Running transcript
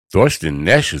Thorsten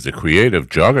Nesch is a creative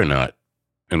juggernaut,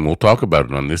 and we'll talk about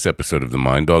it on this episode of the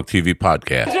Mind Dog TV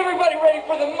podcast. Is everybody ready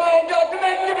for the Mind Dog, the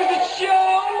Magnificent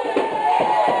Show?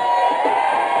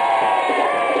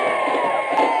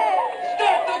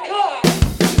 Start the clock!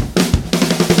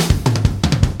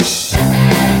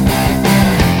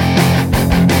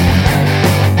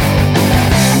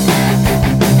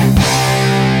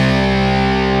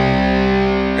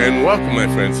 And welcome, my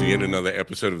friends, to yet another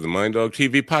episode of the Mind Dog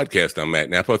TV podcast. I'm Matt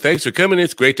Napo. Thanks for coming.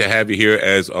 It's great to have you here,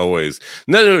 as always.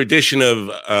 Another edition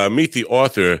of Meet the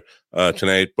Author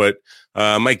tonight, but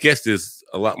my guest is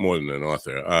a lot more than an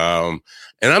author.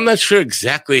 And I'm not sure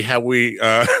exactly how we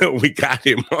got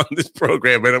him on this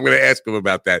program, but I'm going to ask him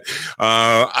about that.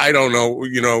 I don't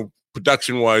know,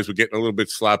 production-wise, we're getting a little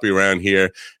bit sloppy around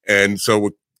here, and so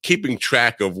we're keeping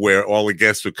track of where all the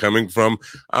guests are coming from.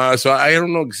 So I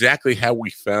don't know exactly how we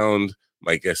found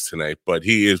my guest tonight, but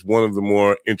he is one of the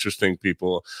more interesting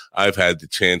people I've had the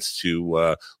chance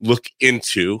to look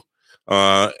into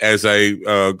as I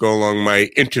go along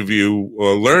my interview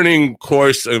learning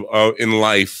course in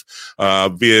life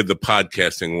via the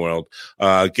podcasting world,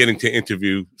 getting to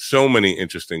interview so many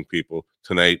interesting people.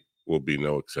 Tonight will be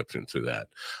no exception to that.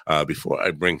 Before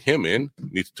I bring him in, I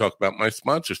need to talk about my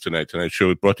sponsors tonight. Tonight's show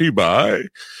is brought to you by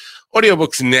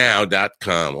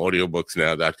audiobooksnow.com.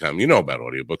 Audiobooksnow.com. You know about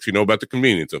audiobooks. You know about the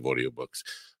convenience of audiobooks.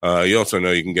 You also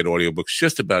know you can get audiobooks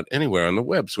just about anywhere on the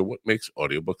web. So what makes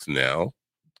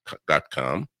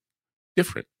audiobooksnow.com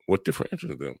different? What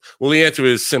differentiates them? Well, the answer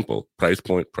is simple. Price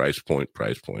point, price point,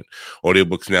 price point.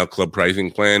 Audiobooks Now Club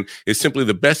pricing plan is simply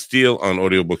the best deal on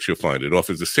audiobooks you'll find. It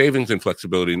offers the savings and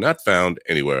flexibility not found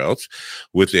anywhere else.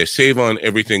 With their save on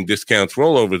everything discounts,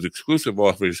 rollovers, exclusive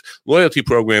offers, loyalty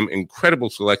program, incredible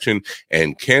selection,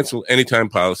 and cancel anytime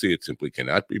policy, it simply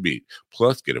cannot be beat.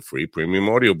 Plus, get a free premium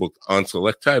audiobook on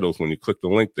select titles when you click the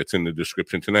link that's in the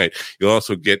description tonight. You'll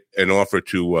also get an offer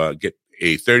to get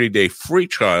a 30-day free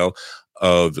trial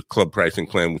of the club pricing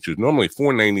plan, which is normally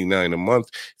 $4.99 a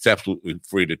month. It's absolutely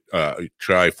free to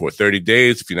try for 30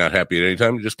 days. If you're not happy at any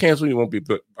time, just cancel. You won't be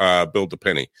billed a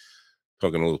penny.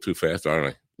 Talking a little too fast,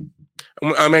 aren't I?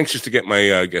 I'm anxious to get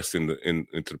my guest into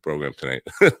the program tonight.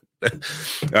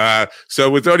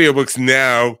 So with audiobooks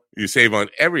now, you save on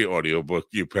every audiobook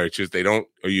you purchase. They don't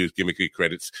use gimmicky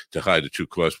credits to hide the true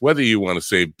cost. Whether you want to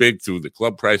save big through the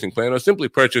club pricing plan or simply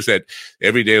purchase at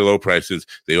everyday low prices,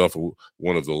 they offer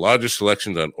one of the largest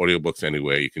selections on audiobooks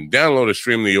anywhere. You can download or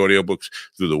stream the audiobooks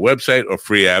through the website or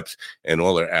free apps, and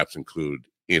all their apps include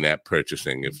in-app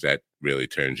purchasing, if that really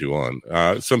turns you on.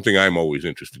 Something I'm always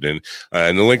interested in.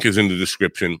 And the link is in the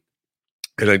description.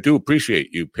 And I do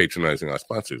appreciate you patronizing our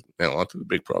sponsors. Now, on to the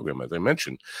big program, as I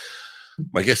mentioned.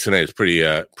 My guest tonight is pretty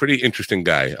interesting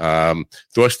guy.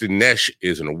 Thorsten Nesch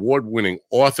is an award-winning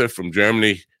author from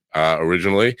Germany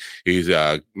originally. He's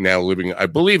now living, I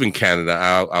believe, in Canada.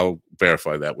 I'll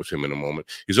verify that with him in a moment.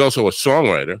 He's also a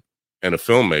songwriter and a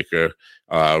filmmaker,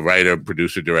 writer,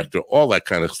 producer, director, all that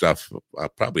kind of stuff,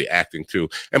 probably acting too,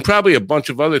 and probably a bunch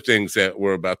of other things that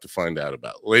we're about to find out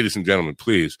about. Ladies and gentlemen,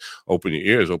 please open your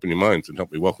ears, open your minds, and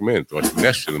help me welcome in Thorsten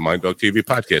Nesch to the Mind Dog TV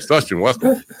podcast. Thorsten,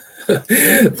 welcome.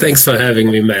 Thanks for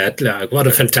having me, Matt. What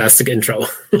a fantastic intro.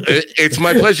 It's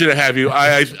my pleasure to have you.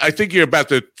 I think you're about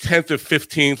the 10th or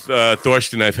 15th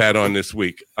Thorsten I've had on this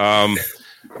week.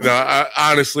 No,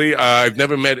 honestly, I've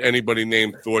never met anybody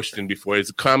named Thorsten before.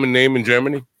 It's a common name in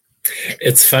Germany.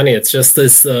 It's funny. It's just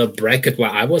this bracket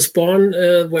where I was born,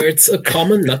 where it's a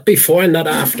common, not before and not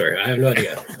after. I have no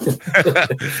idea.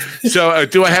 So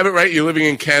do I have it right? You're living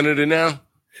in Canada now?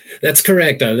 That's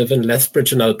correct. I live in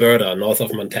Lethbridge in Alberta, north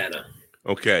of Montana.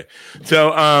 Okay.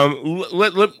 So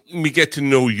let me get to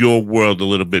know your world a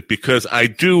little bit, because I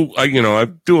do a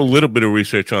little bit of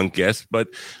research on guests, but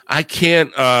I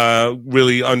can't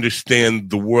really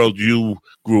understand the world you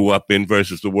grew up in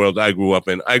versus the world I grew up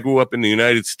in. I grew up in the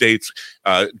United States.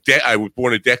 I was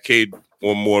born a decade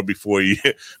or more before you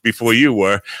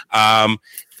were.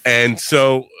 And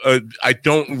so I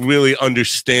don't really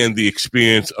understand the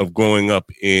experience of growing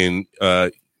up in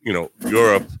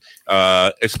Europe,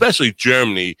 especially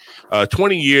Germany,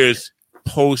 20 years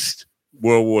post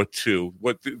World War II.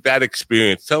 What that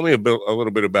experience? Tell me a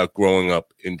little bit about growing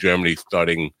up in Germany,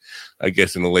 starting, I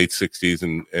guess, in the late 60s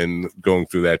and going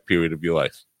through that period of your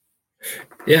life.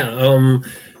 Yeah,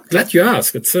 glad you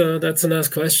asked. That's a nice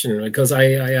question, because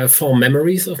I have fond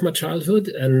memories of my childhood,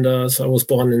 and so I was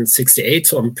born in '68,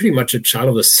 so I'm pretty much a child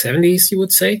of the '70s, you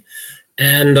would say.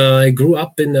 And I grew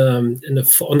up on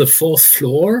the fourth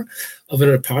floor of an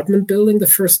apartment building the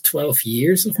first 12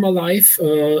 years of my life.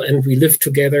 And we lived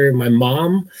together, my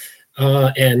mom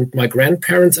and my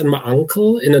grandparents and my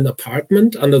uncle, in an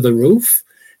apartment under the roof.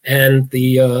 and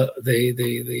the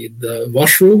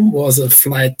washroom was a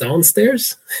flight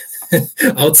downstairs,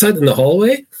 outside in the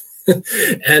hallway.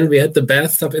 And we had the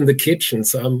bathtub in the kitchen.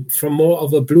 So I'm from more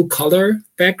of a blue collar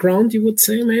background, you would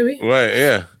say, maybe. Right.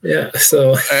 Yeah. Yeah.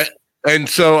 So. And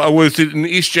so was it in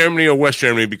East Germany or West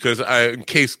Germany? Because in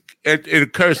case it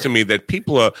occurs to me that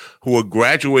people who are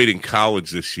graduating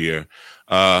college this year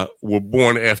were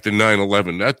born after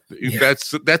 9/11.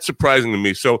 That's surprising to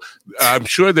me. So I'm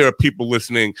sure there are people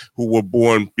listening who were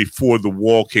born before the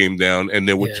wall came down, and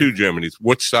there were two Germanys.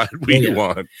 Which side were you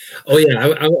on? Oh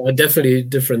yeah, I definitely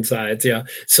different sides. Yeah.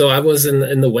 So I was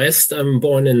in the West. I'm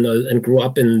born and grew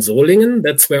up in Solingen.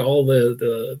 That's where all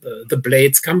the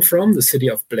blades come from, the city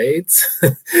of blades.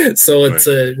 So it's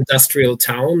an industrial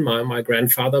town. My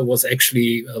grandfather was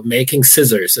actually making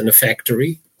scissors in a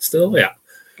factory. Still, yeah.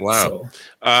 Wow.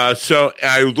 So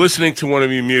I was listening to one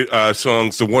of your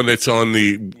songs, the one that's on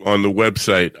the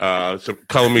website, so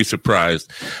Color Me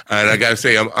Surprised. And I gotta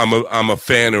say, I'm a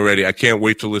fan already. I can't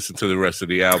wait to listen to the rest of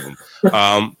the album.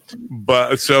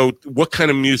 But so what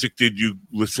kind of music did you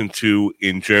listen to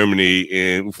in Germany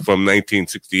from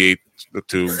 1968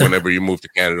 to whenever you moved to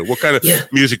Canada? What kind of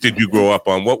music did you grow up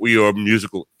on? What were your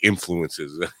musical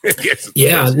influences?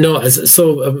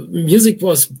 Music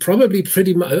was probably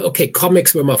pretty much okay.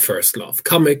 Comics were my first love.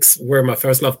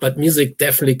 But music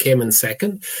definitely came in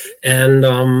second. And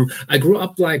I grew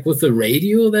up like with the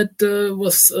radio that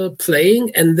was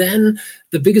playing, and then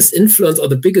the biggest influence or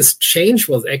the biggest change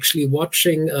was actually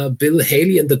watching Bill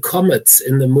Haley and the Comets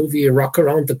in the movie Rock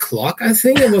Around the Clock. I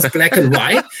think it was black and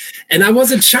white. And I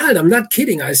was a child. I'm not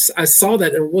kidding. I saw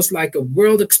that and it was like a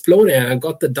world exploding. I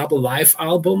got the double live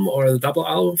album or the double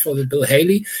album for the Bill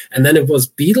Haley. And then it was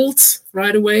Beatles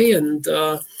right away. And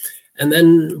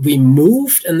then we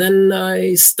moved, and then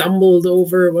I stumbled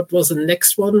over what was the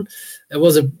next one. It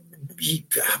was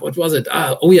what was it?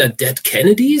 Dead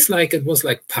Kennedys. Like it was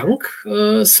like punk,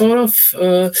 sort of.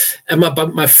 And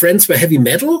my friends were heavy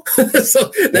metal,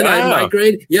 so then I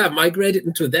migrated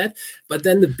into that. But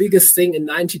then the biggest thing in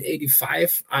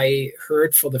 1985, I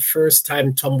heard for the first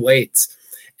time Tom Waits,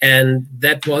 and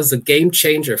that was a game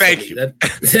changer for me.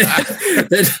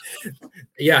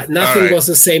 Nothing was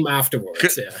the same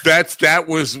afterwards. Yeah. That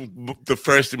was the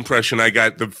first impression I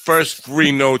got. The first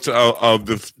 3 notes of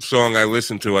the song I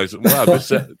listened to, I said, "Wow,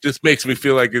 this makes me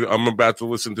feel like I'm about to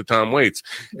listen to Tom Waits,"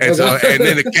 and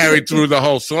then it carried through the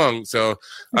whole song. So,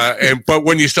 but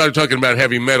when you started talking about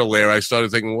heavy metal there, I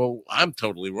started thinking, "Well, I'm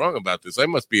totally wrong about this. I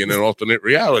must be in an alternate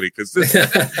reality because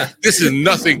this is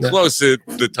nothing close to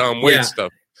the Tom Waits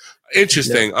stuff."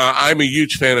 Interesting. Yeah. I'm a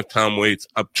huge fan of Tom Waits.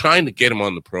 I'm trying to get him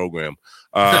on the program.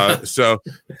 I'm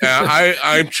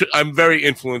very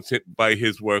influenced by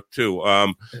his work too.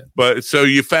 But so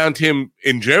you found him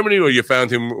in Germany, or you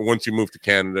found him once you moved to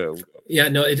Canada? Yeah,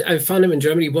 no, I found him in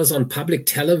Germany. It was on public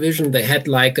television. They had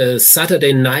like a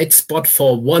Saturday night spot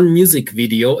for one music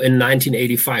video in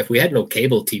 1985. We had no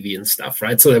cable TV and stuff,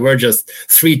 right? So there were just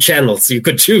 3 channels you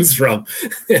could choose from.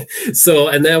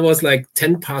 And there was like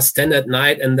 10:10 at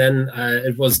night, and then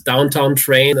it was Downtown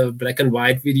Train, a black and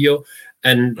white video.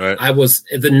 And I was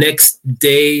the next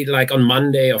day, like on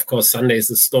Monday, of course, Sundays,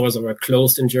 the stores were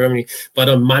closed in Germany. But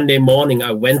on Monday morning,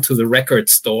 I went to the record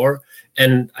store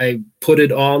and I put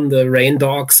it on the Rain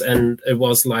Dogs. And it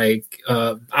was like,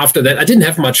 after that, I didn't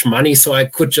have much money, so I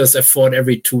could just afford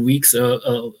every 2 weeks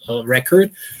a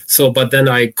record. But then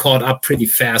I caught up pretty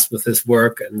fast with his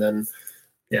work. And then,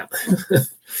 yeah.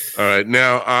 All right.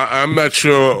 Now, I'm not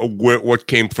sure what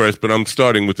came first, but I'm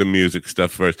starting with the music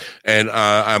stuff first. And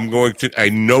I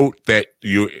note that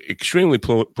you're extremely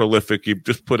prolific. You've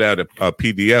just put out a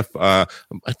PDF. I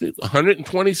think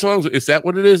 120 songs. Is that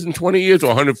what it is in 20 years, or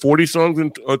 140 songs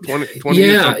in 20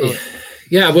 years?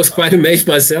 Yeah, I was quite amazed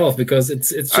myself because it's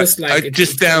just like I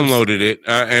just downloaded it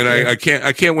and I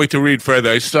can't wait to read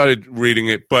further. I started reading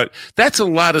it, but that's a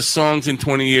lot of songs in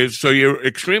 20 years. So you're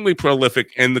extremely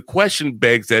prolific, and the question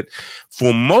begs that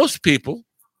for most people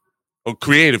or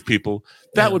creative people,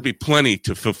 that would be plenty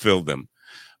to fulfill them.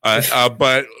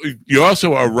 But you're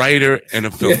also a writer and a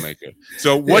filmmaker.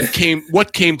 So what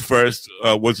came first?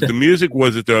 Was it the music?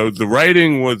 Was it the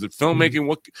writing? Was it filmmaking?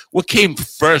 What came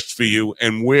first for you,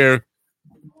 and where?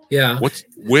 Yeah.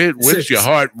 Where does your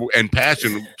heart and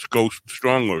passion go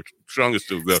strongest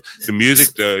to? The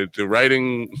music, the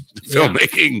writing, the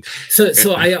filmmaking.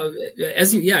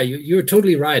 You're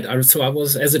totally right. So I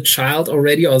was, as a child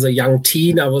already, as a young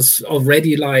teen, I was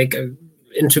already like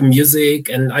into music,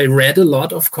 and I read a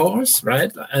lot, of course,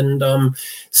 right? And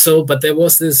but there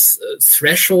was this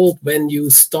threshold when you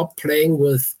stop playing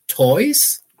with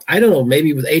toys I don't know,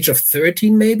 maybe with age of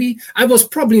 13, maybe. I was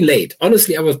probably late.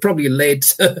 Honestly, I was probably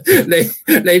late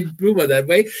bloomer that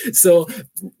way. So,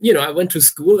 I went to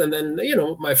school and then,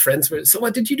 my friends were, so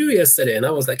what did you do yesterday? And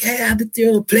I was like, hey, I did,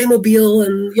 Playmobil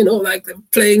and, like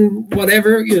playing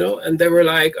whatever, and they were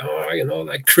like,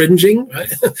 like cringing,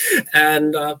 right?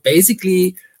 And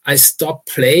basically I stopped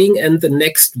playing, and the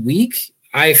next week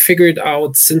I figured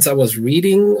out, since I was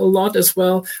reading a lot as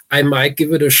well, I might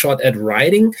give it a shot at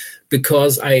writing,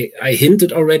 because I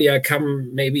hinted already I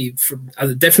come maybe from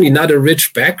definitely not a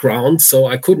rich background. So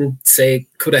I couldn't say,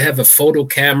 could I have a photo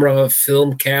camera, a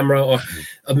film camera, or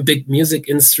a big music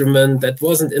instrument that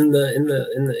wasn't in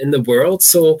the world.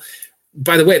 So,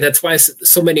 by the way, that's why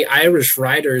so many Irish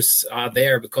writers are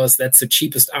there, because that's the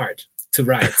cheapest art to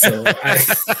write. So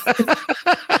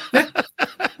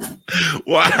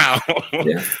Wow.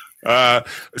 Yeah.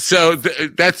 So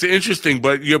that's interesting,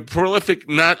 but you're prolific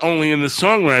not only in the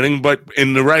songwriting, but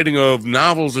in the writing of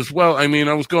novels as well. I mean,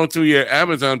 I was going through your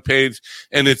Amazon page,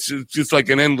 and it's just like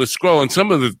an endless scroll. And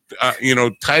some of the,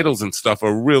 titles and stuff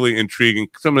are really intriguing.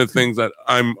 Some of the things that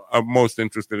I'm most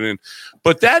interested in.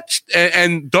 But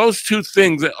and those two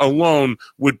things alone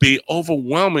would be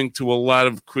overwhelming to a lot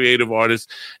of creative artists.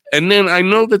 And then I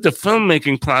know that the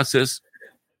filmmaking process,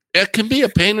 it can be a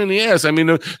pain in the ass. I mean,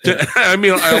 a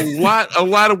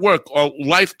lot of work, or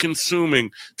life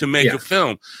consuming to make a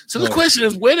film. So the question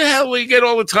is, where the hell will you get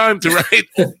all the time to write?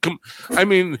 I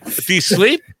mean, do you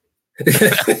sleep?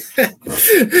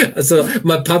 So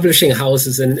my publishing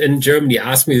houses in Germany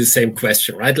asked me the same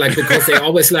question, right? Like, because they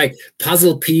always like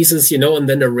puzzle pieces, and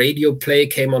then a radio play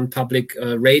came on public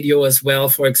radio as well,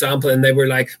 for example. And they were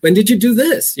like, when did you do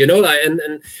this?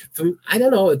 And from, I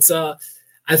don't know, it's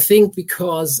I think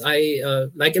because I,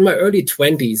 like in my early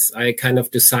 20s, I kind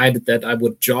of decided that I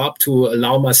would job to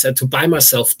allow myself to buy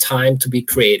myself time to be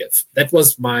creative. That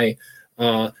was my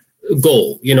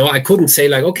goal. I couldn't say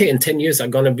like, okay, in 10 years,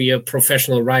 I'm going to be a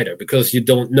professional writer, because you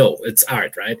don't know. It's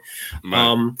art, right?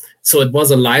 So it was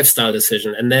a lifestyle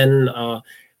decision. And then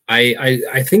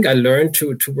I think I learned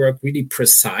to work really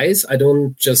precise. I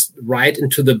don't just write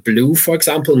into the blue, for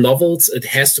example, novels. It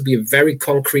has to be a very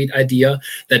concrete idea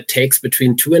that takes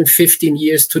between 2 and 15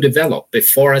 years to develop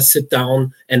before I sit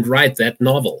down and write that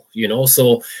novel,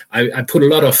 So I put a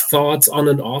lot of thoughts on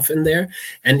and off in there.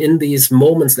 And in these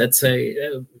moments, let's say,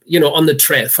 on the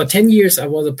trail, for 10 years, I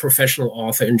was a professional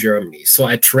author in Germany. So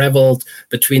I traveled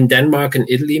between Denmark and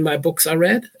Italy. My books I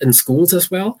read in schools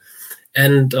as well.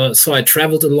 And so I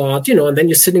traveled a lot, and then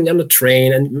you're sitting on the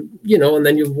train and, and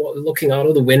then you're looking out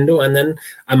of the window, and then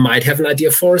I might have an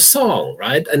idea for a song,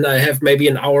 right? And I have maybe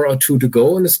an hour or two to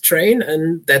go on this train.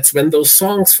 And that's when those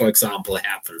songs, for example,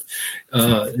 happen.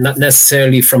 Not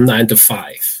necessarily from 9 to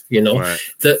 5, Right.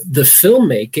 The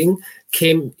filmmaking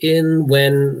came in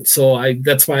when,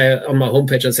 that's why on my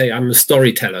homepage, I say I'm a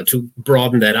storyteller, to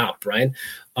broaden that up, right?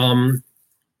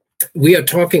 We are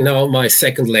talking now my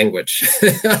second language,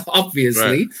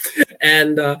 obviously. Right.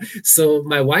 And so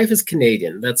my wife is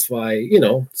Canadian. That's why,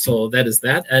 so that is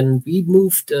that. And we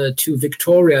moved to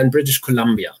Victoria in British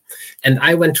Columbia. And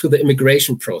I went through the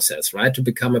immigration process, right, to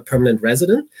become a permanent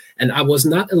resident. And I was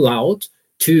not allowed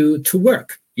to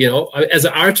work. As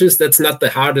an artist, that's not the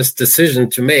hardest decision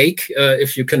to make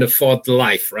if you can afford the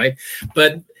life, right?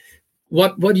 But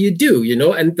what do you do,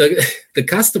 And the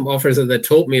custom officer that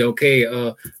told me,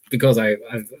 okay, because I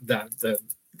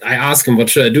asked him, what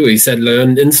should I do? He said,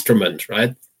 learn an instrument,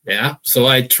 right? Yeah. So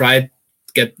I tried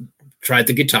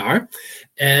the guitar,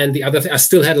 and the other thing, I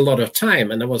still had a lot of time,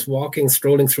 and I was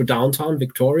strolling through downtown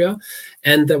Victoria,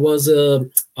 and there was a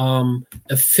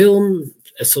film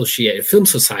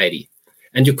society,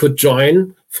 and you could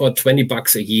join for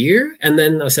 $20 a year. And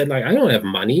then I said, like, I don't have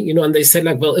money, and they said,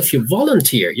 like, well, if you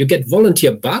volunteer, you get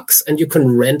volunteer bucks and you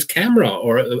can rent camera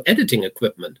or editing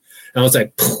equipment. And I was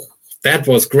like, that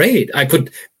was great. I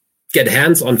could get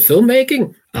hands on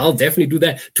filmmaking. I'll definitely do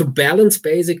that, to balance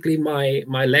basically my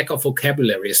lack of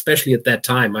vocabulary, especially at that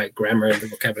time. My grammar and the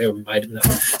vocabulary might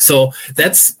have. So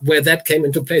that's where that came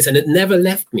into place. And it never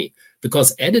left me,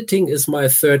 because editing is my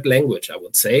third language, I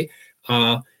would say.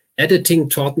 Editing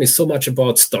taught me so much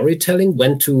about storytelling,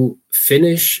 when to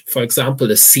finish, for example,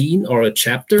 a scene or a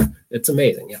chapter. It's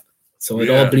amazing, yeah. So it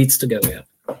all bleeds together,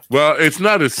 yeah. Well, it's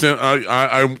not as simple.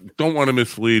 I don't want to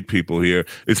mislead people here.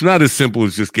 It's not as simple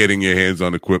as just getting your hands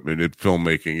on equipment in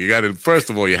filmmaking. You got to, first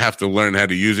of all, you have to learn how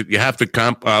to use it. You have to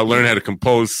learn how to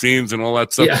compose scenes and all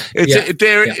that stuff.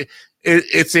 Yeah.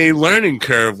 It's a learning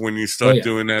curve when you start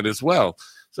doing that as well.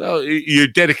 So you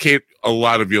dedicate a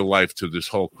lot of your life to this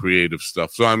whole creative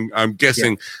stuff. So I'm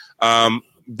guessing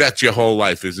that's your whole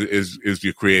life is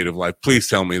your creative life. Please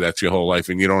tell me that's your whole life,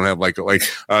 and you don't have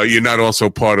you're not also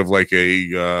part of like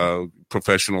a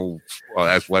professional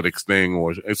athletics thing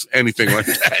or it's anything like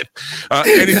that.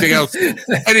 Anything else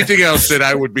that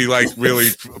I would be like really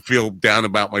feel down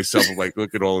about myself, like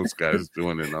look at all this guy's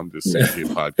doing, and I'm just sitting here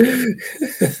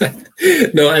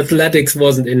podcasting. No, athletics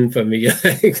wasn't in for me.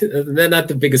 They're not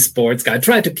the biggest sports guy. I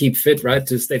try to keep fit, right,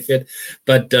 to stay fit,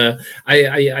 but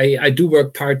I do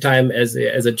work part time as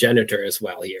a janitor as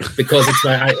well here because it's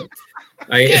my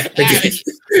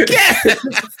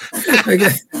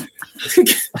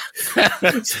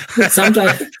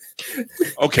sometimes.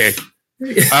 Okay.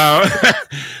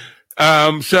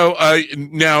 So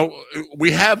now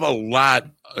we have a lot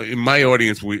in my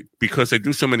audience. Because I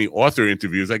do so many author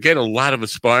interviews, I get a lot of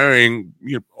aspiring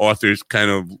authors, kind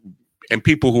of, and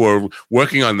people who are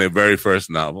working on their very first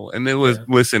novel, and they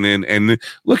listen in and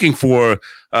looking for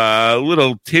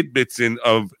little tidbits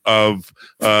of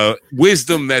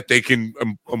wisdom that they can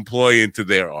employ into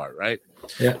their art, right?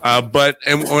 Yeah. But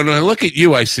when I look at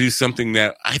you, I see something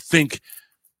that I think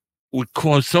would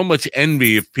cause so much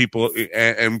envy if people,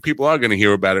 and people are going to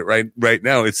hear about it right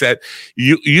now. It's that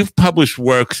you've published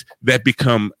works that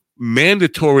become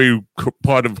mandatory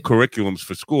part of curriculums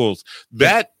for schools.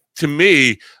 That, to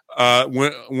me,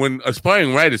 when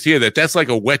aspiring writers hear that's like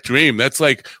a wet dream. That's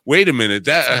like, wait a minute,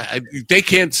 they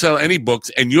can't sell any books,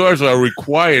 and yours are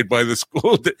required by the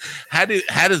school. How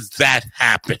does that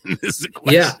happen? Is the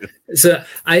question. Yeah. So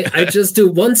I just do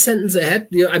one sentence ahead.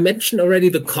 I mentioned already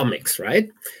the comics, right?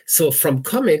 So from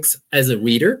comics, as a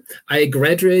reader, I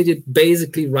graduated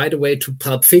basically right away to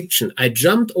pulp fiction. I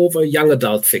jumped over young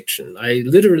adult fiction. I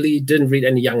literally didn't read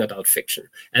any young adult fiction,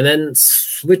 and then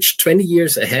switched 20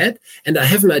 years ahead, and I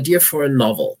have an idea for a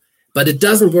novel. But it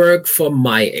doesn't work for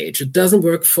my age. It doesn't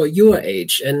work for your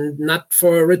age, and not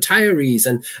for retirees.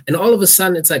 And all of a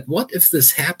sudden, it's like, what if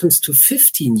this happens to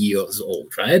 15 years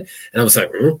old, right? And I was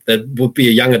like, that would be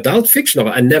a young adult fiction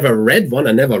novel. I never read one.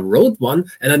 I never wrote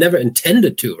one. And I never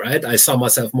intended to, right? I saw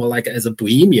myself more like as a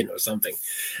bohemian or something.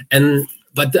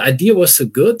 But the idea was so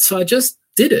good, so I just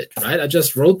did it, right? I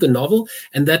just wrote the novel,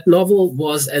 and that novel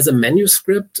was, as a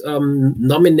manuscript,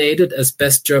 nominated as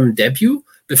Best German Debut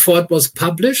before it was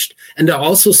published. And I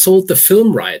also sold the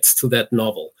film rights to that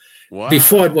novel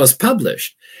before it was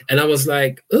published. And I was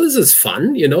like, oh, this is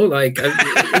fun, like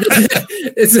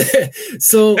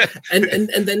so.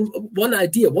 And then one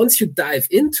idea, once you dive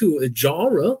into a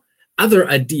genre, other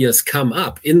ideas come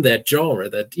up in that genre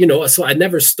that, so I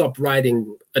never stopped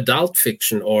writing adult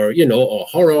fiction or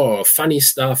horror or funny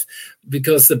stuff,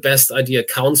 because the best idea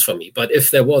counts for me. But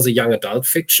if there was a young adult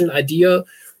fiction idea,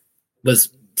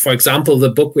 for example, the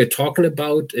book we're talking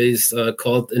about is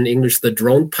called in English The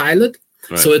Drone Pilot.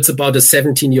 Right. So it's about a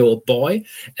 17-year-old boy,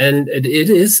 and it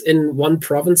is in one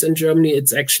province in Germany.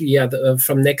 It's actually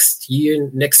from next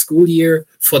school year,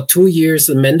 for 2 years,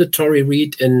 a mandatory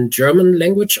read in German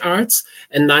language arts,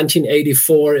 and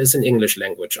 1984 is in English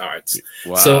language arts.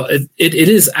 Wow. So it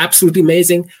is absolutely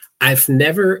amazing. I've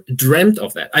never dreamt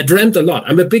of that. I dreamt a lot.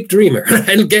 I'm a big dreamer.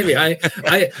 And Gabby,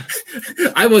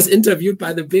 I was interviewed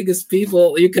by the biggest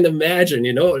people you can imagine,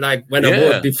 like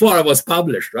when before I was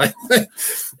published, right?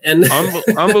 And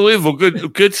unbelievable,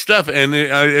 good stuff. And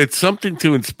it's something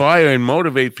to inspire and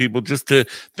motivate people, just to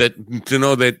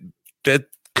know that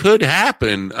could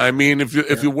happen. I mean, if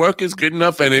your work is good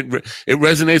enough and it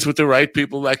resonates with the right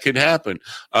people, that could happen.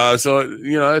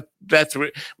 So that's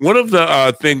one of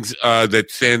the things that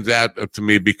stands out to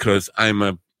me, because I'm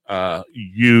a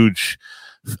huge.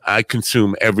 I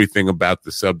consume everything about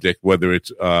the subject, whether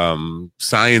it's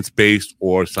science-based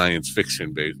or science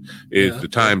fiction-based, is The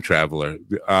Time Traveler.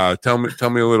 Tell me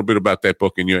a little bit about that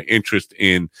book and your interest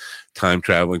in time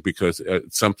traveling, because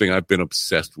it's something I've been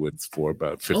obsessed with for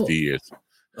about 50 years.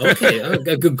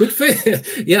 Okay, good thing.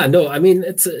 Yeah, no, I mean,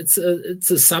 it's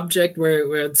a subject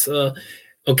where it's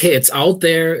it's out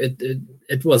there.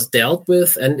 It was dealt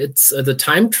with, and it's the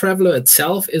Time Traveler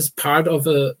itself is part of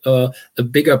a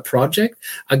bigger project.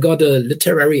 I got a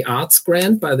literary arts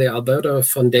grant by the Alberta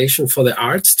Foundation for the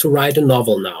Arts to write a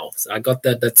novel now. So I got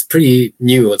that. That's pretty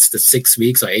new. It's the 6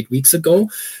 weeks or 8 weeks ago.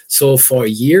 So for a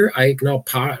year, I now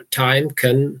part-time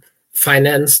can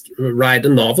write a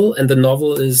novel, and the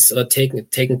novel is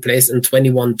taking place in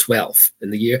 2112 in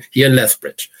the year here in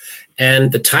Lethbridge.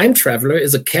 And the Time Traveler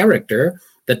is a character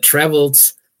that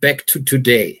travels back to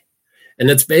today, and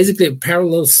it's basically a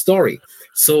parallel story.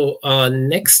 So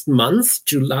next month,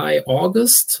 July,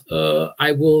 August,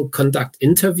 I will conduct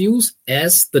interviews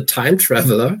as the Time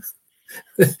Traveler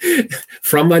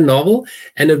from my novel,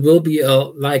 and it will be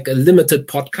like a limited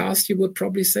podcast, you would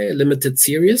probably say, a limited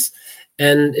series.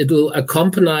 and it will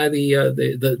accompany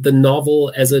the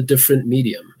novel as a different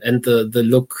medium and the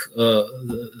look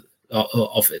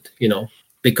of it,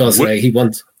 because he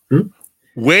wants.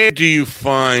 Where do you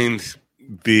find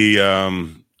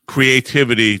the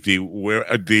creativity,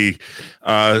 the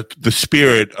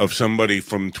spirit of somebody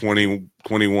from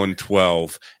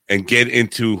 2112 and get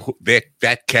into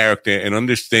that character and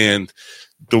understand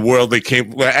the world they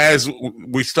came? As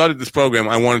we started this program,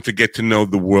 I wanted to get to know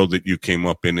the world that you came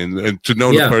up in and to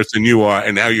know the person you are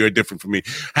and how you're different from me.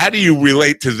 How do you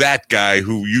relate to that guy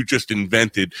who you just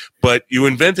invented, but you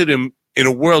invented him in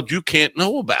a world you can't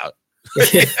know about?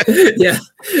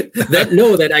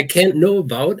 that I can't know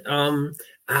about.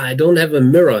 I don't have a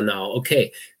mirror now.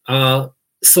 Okay.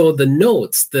 So the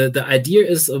notes, the idea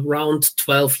is around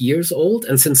 12 years old.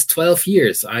 And since 12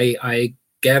 years, I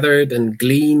gathered and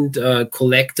gleaned,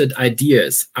 collected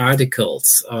ideas,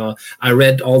 articles. I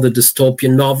read all the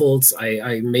dystopian novels.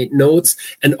 I made notes,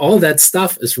 and all that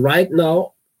stuff is right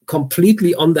now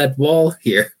completely on that wall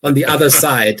here on the other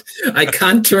side. I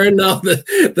can't turn now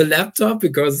the laptop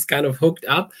because it's kind of hooked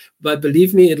up, but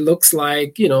believe me, it looks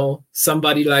like,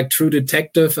 somebody like True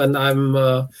Detective, and I'm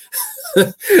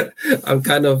I'm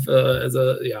kind of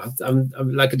I'm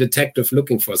like a detective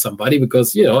looking for somebody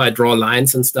because, I draw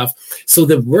lines and stuff. So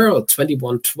the world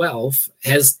 2112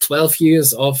 has 12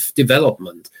 years of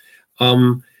development.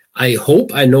 I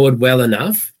hope I know it well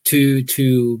enough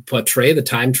to portray the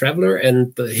time traveler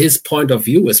and his point of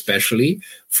view, especially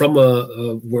from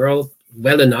a world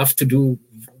well enough to do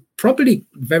probably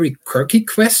very quirky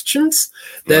questions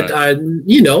that are,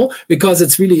 because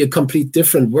it's really a complete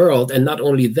different world. And not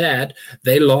only that,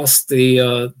 they lost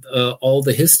all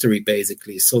the history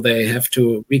basically. So they have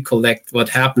to recollect what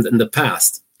happened in the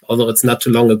past, although it's not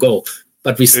too long ago.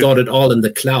 But we stored it all in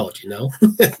the cloud,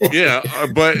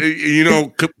 but,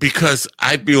 because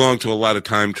I belong to a lot of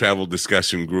time travel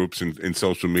discussion groups and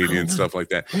social media and stuff like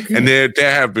that. Okay. And there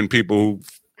have been people who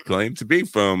claim to be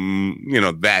from,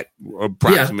 that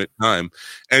approximate time.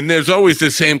 And there's always the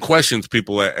same questions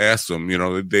people ask them,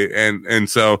 and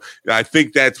so I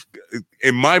think that's,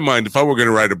 in my mind, if I were going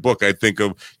to write a book, I'd think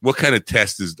of what kind of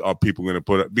tests are people going to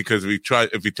put up, because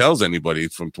if he tells anybody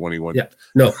it's from 21. Yeah,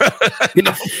 no.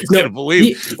 He's going to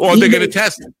believe, or they're going to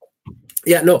test it.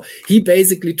 Yeah, no, he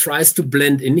basically tries to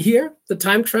blend in here, the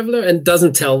time traveler, and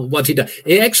doesn't tell what he does.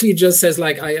 He actually just says,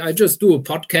 like, I just do a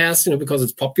podcast, because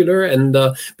it's popular. And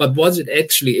but what it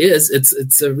actually is,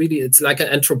 it's like an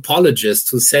anthropologist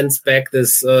who sends back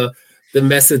this the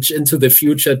message into the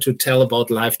future to tell about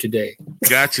life today.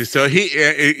 Gotcha. So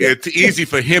it's easy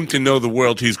for him to know the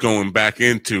world he's going back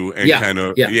into, and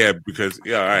because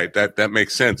all right, that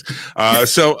makes sense.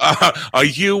 So are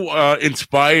you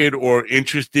inspired or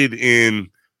interested in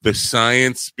the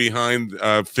science behind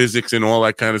physics and all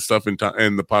that kind of stuff, and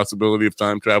the possibility of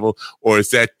time travel, or is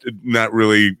that not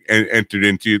really entered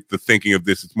into the thinking of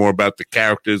this? It's more about the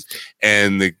characters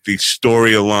and the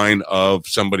storyline of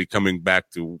somebody coming back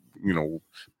to,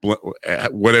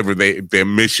 whatever their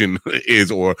mission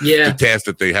is, or the task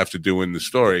that they have to do in the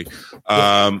story.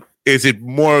 Is it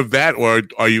more of that, or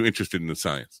are you interested in the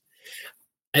science?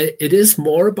 It is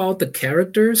more about the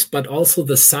characters, but also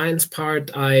the science part.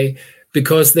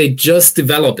 Because they just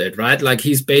developed it, right? Like,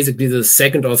 he's basically the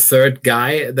second or third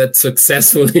guy that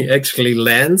successfully actually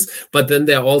lands. But then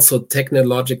there are also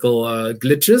technological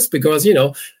glitches because,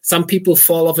 some people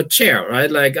fall off a chair, right?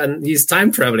 Like, and he's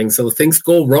time traveling, so things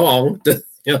go wrong.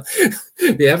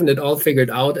 They haven't it all figured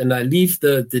out. And I leave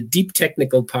the deep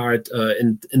technical part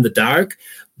in the dark.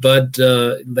 But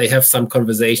they have some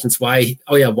conversations why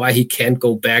he can't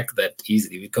go back that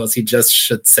easily, because he just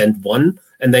should send one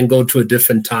and then go to a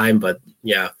different time. But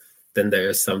then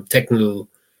there's some technical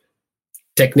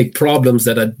problems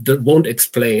that I won't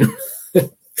explain.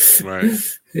 Right.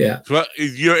 Yeah. Well,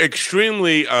 you're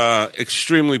extremely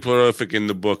prolific in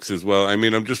the books as well. I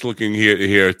mean, I'm just looking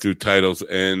here through titles,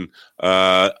 and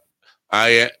what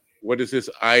is this?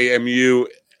 I Am You,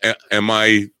 Am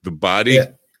I the Body?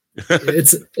 Yeah.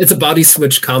 It's a body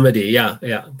switch comedy. Yeah.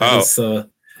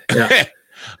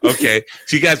 Okay,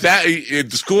 so you got that in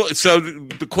the school. So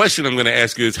the question I'm going to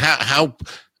ask you is how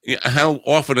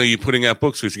often are you putting out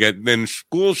books? Because you got then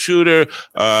School Shooter.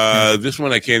 This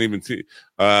one I can't even see.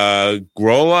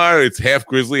 Growler. It's half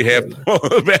grizzly, half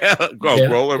polar bear.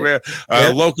 Growler bear.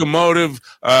 Locomotive.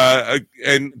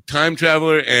 And Time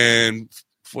Traveler and.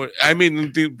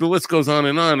 The list goes on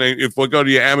and on. If we go to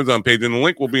your Amazon page, and the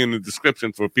link will be in the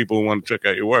description for people who want to check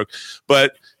out your work.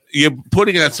 But you're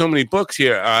putting out so many books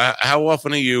here. How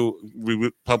often are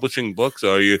you publishing books?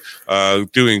 Are you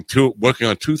working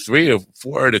on 2, 3, or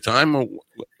 4 at a time? Or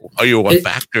are you a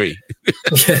factory?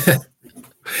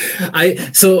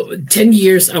 So 10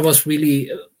 years I was really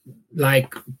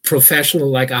like professional,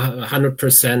 like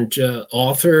 100%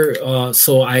 author.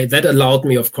 So that allowed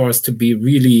me, of course, to be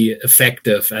really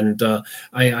effective. And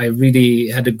I really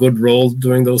had a good role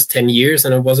during those 10 years.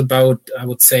 And it was about, I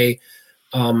would say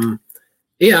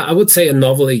a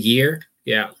novel a year.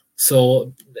 Yeah.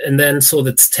 So, and then, so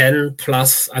that's 10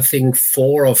 plus, I think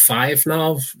 4 or 5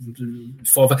 now.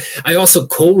 4 or 5. I also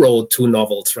co-wrote 2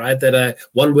 novels, right?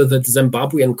 One with a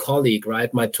Zimbabwean colleague,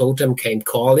 right? My Totem Came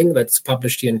Calling, that's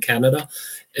published here in Canada.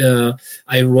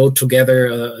 I wrote together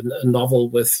a novel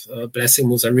with Blessing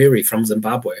Musariri from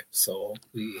Zimbabwe. So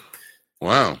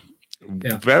Wow.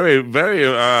 Yeah. Very, very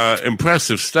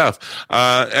impressive stuff.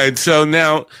 And so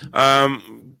now,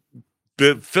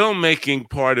 the filmmaking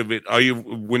part of it, are you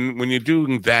when you're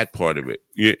doing that part of it?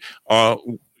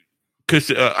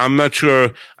 Because I'm not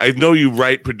sure. I know you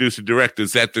write, produce, and direct.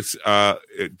 Is that this?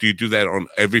 Do you do that on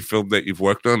every film that you've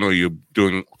worked on, or are you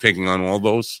taking on all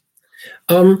those?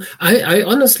 I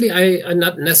honestly, I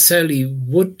not necessarily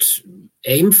would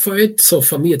aim for it. So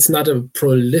for me, it's not a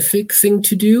prolific thing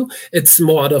to do. It's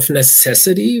more out of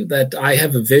necessity that I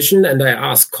have a vision and I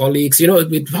ask colleagues,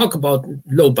 we talk about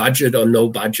low budget or no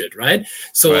budget, right?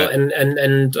 So, right.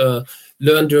 and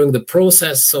learn during the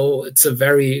process. So it's a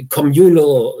very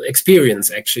communal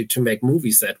experience actually to make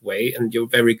movies that way. And you're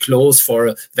very close for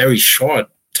a very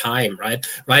short time, right?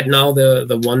 Right now,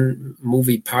 the one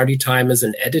movie Party Time is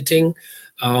in editing.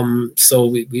 So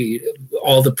we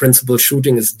all the principal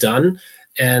shooting is done.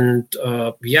 And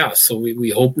so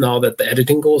we hope now that the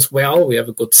editing goes well. We have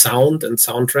a good sound and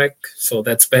soundtrack. So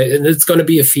and it's going to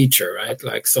be a feature, right?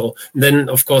 Like, so then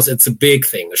of course it's a big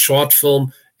thing. A short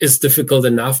film is difficult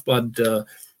enough, but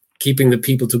keeping the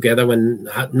people together when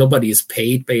nobody is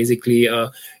paid, basically,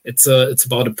 it's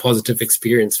about a positive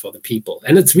experience for the people.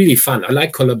 And it's really fun. I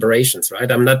like collaborations,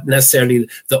 right? I'm not necessarily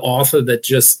the author that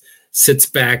just sits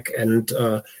back and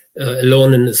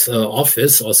alone in his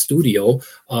office or studio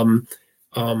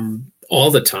all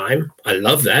the time. I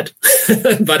love that,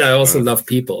 but I also love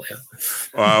people. Yeah.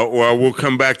 Well, we'll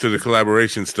come back to the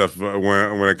collaboration stuff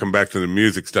when I come back to the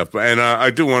music stuff, and I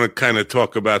do want to kind of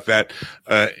talk about that.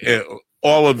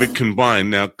 All of it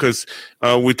combined now, because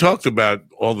we talked about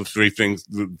all the 3 things,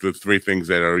 the 3 things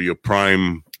that are your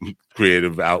prime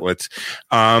creative outlets.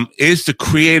 Is the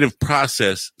creative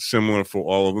process similar for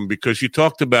all of them? Because you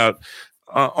talked about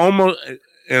almost,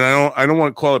 and I don't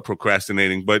want to call it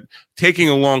procrastinating, but taking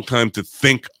a long time to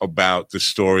think about the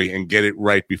story and get it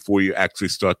right before you actually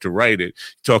start to write it.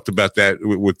 You talked about that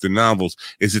with the novels.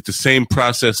 Is it the same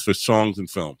process for songs and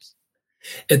films?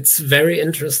 It's very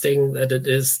interesting that it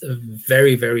is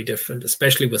very, very different,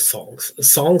 especially with songs.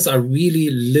 Songs are really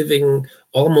living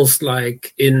almost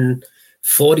like in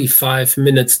 45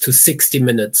 minutes to 60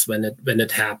 minutes when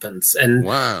it happens. And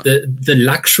wow. The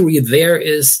luxury there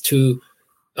is to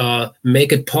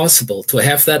make it possible to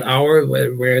have that hour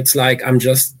where it's like I'm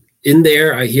just in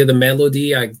there, I hear the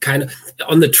melody, I kind of,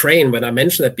 on the train, when I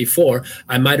mentioned that before,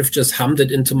 I might have just hummed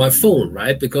it into my phone,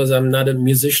 right? Because I'm not a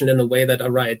musician in a way that I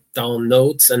write down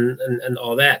notes and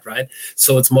all that, right?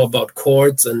 So it's more about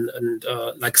chords and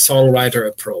like songwriter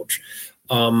approach.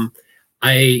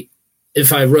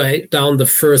 If I write down the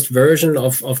first version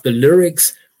of the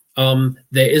lyrics,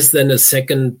 there is then a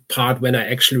second part when I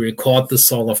actually record the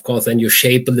song. Of course, then you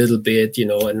shape a little bit,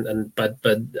 but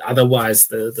otherwise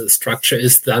the structure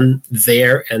is done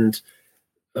there, and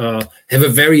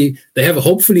they have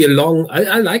hopefully a long.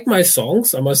 I like my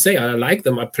songs. I must say I like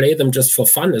them. I play them just for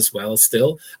fun as well.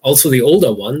 Still, also the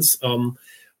older ones. So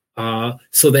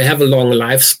they have a long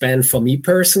lifespan for me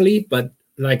personally, but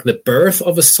like the birth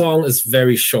of a song is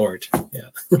very short. Yeah.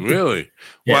 Really?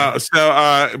 Yeah. Wow.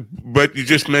 So, but you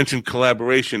just mentioned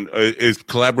collaboration. Is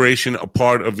collaboration a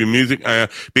part of your music?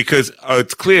 Because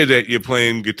it's clear that you're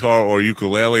playing guitar or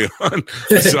ukulele on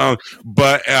a song,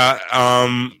 but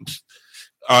are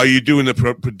you doing the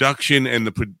production and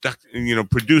the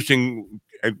producing?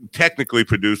 Technically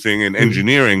producing and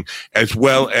engineering, as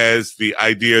well as the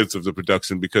ideas of the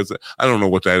production, because I don't know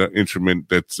what that instrument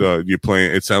that's you're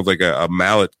playing. It sounds like a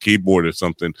mallet keyboard or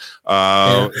something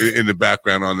in the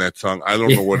background on that song. I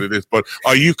don't know what it is, but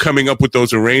are you coming up with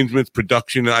those arrangements,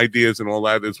 production ideas, and all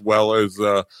that, as well as,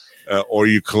 or are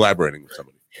you collaborating with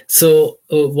somebody? So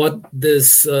what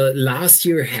this last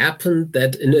year happened,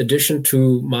 that in addition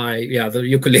to the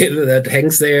ukulele that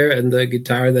hangs there and the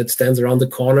guitar that stands around the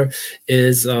corner,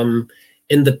 is in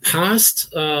the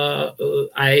past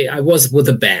I was with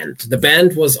a band. The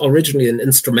band was originally an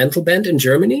instrumental band in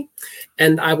Germany,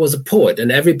 and I was a poet,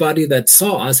 and everybody that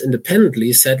saw us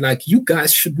independently said, like, you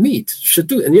guys should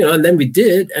do, and and then we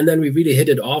did, and then we really hit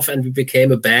it off, and we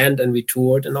became a band, and we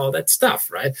toured and all that stuff,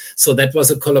 right? So that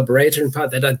was a collaboration part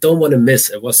that I don't want to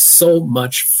miss. It was so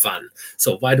much fun.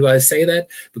 So why do I say that?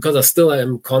 Because I still am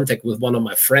in contact with one of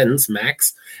my friends,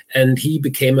 Max, and he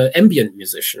became an ambient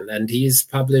musician, and he's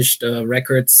published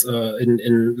records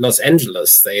in Los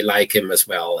Angeles. They like him as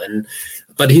well,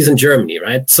 but he's in Germany,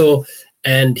 right? So.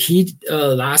 And he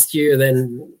last year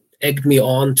then egged me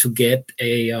on to get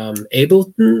a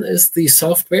Ableton is the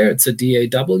software. It's a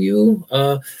DAW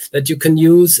that you can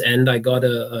use. And I got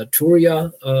a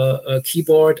Turia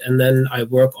keyboard. And then I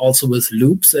work also with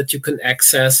loops that you can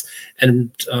access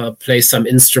and play some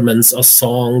instruments or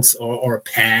songs or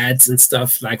pads and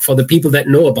stuff, like for the people that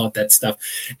know about that stuff.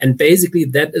 And basically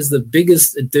that is the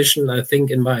biggest addition, I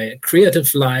think, in my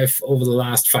creative life over the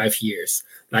last 5 years.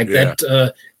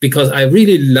 That, because I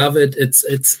really love it. It's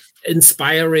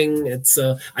inspiring. It's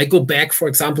I go back, for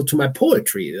example, to my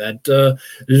poetry that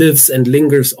lives and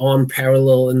lingers on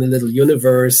parallel in the little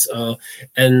universe,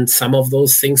 and some of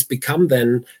those things become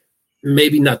then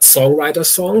maybe not songwriter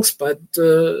songs, but a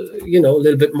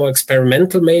little bit more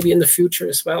experimental maybe in the future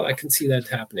as well. I can see that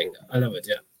happening. I love it.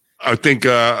 Yeah. I think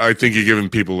you're giving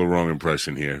people the wrong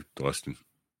impression here, Thorsten.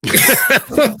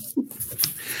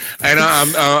 And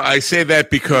I say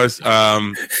that because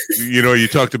you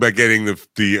talked about getting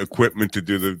the equipment to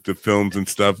do the films and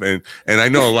stuff, and I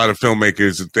know a lot of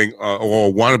filmmakers think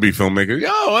or want to be filmmakers.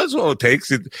 That's all it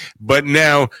takes. But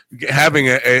now having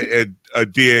a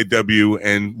DAW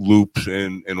and loops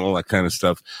and all that kind of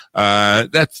stuff,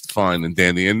 that's fine and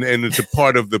dandy, and it's a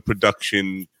part of the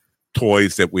production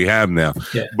toys that we have now.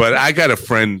 Yeah. But I got a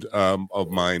friend of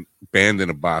mine, Band in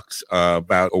a Box,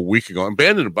 about a week ago, and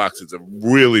Band in a Box is a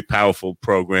really powerful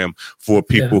program for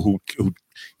people who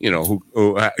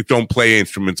don't play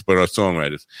instruments but are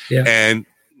songwriters. Yeah. And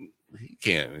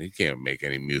he can't make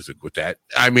any music with that.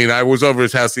 I mean, I was over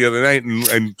his house the other night,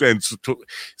 and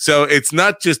so it's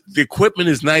not just the equipment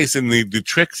is nice and the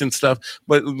tricks and stuff,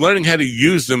 but learning how to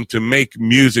use them to make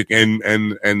music and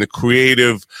the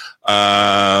creative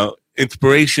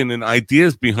inspiration and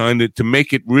ideas behind it to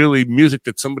make it really music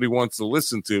that somebody wants to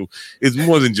listen to is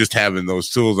more than just having those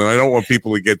tools. And I don't want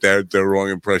people to get the wrong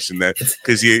impression that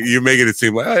because you're making it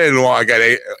seem like I don't know, I got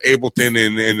Ableton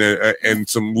and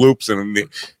some loops and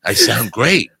I sound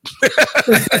great.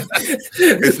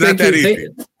 It's not that easy.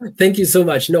 Thank you so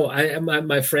much. No,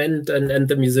 my friend and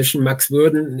the musician Max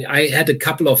Würden, I had a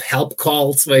couple of help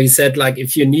calls where he said, like,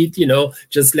 if you need,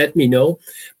 just let me know.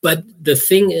 But the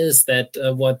thing is that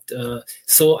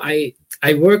so I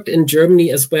worked in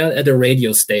Germany as well at a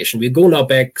radio station. We go now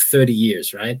back 30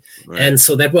 years, right? And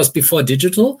so that was before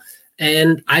digital.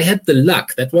 And I had the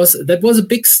luck. That was a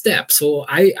big step. So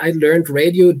I learned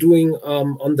radio doing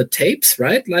on the tapes,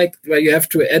 right? Like where you have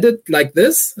to edit like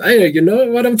this. You know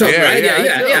what I'm talking about, right?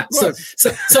 Yeah.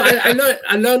 So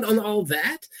I learned on all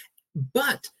that,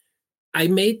 but I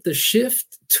made the shift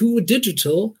to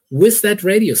digital with that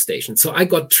radio station. So I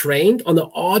got trained on the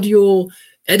audio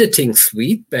editing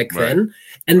suite back then.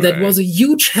 And that was a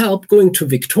huge help going to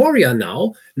Victoria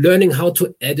now, learning how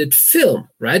to edit film,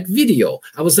 right? Video.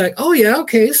 I was like, oh yeah,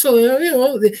 okay. So,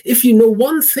 if you know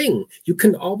one thing, you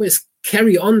can always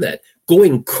carry on that.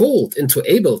 Going cold into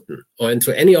Ableton or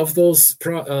into any of those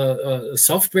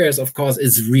softwares, of course,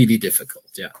 is really difficult.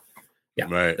 Yeah. Yeah,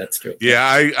 right. That's true.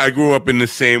 Yeah, I grew up in the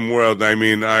same world. I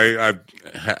mean,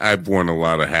 I've worn a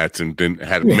lot of hats and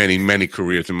had many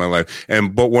careers in my life.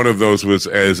 But one of those was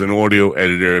as an audio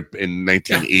editor in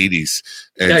 1980s,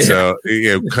 and so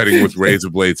cutting with razor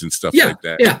blades and stuff like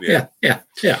that. Yeah.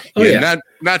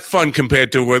 Not fun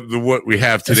compared to what we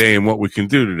have today and what we can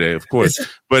do today, of course.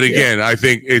 But again, I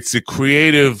think it's a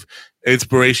creative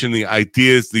inspiration, the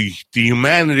ideas, the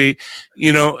humanity,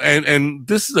 and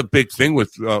this is a big thing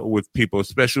with people,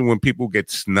 especially when people get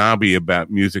snobby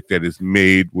about music that is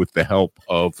made with the help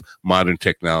of modern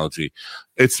technology.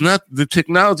 It's not, the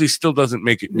technology still doesn't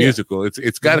make it musical.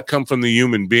 It's got to come from the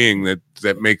human being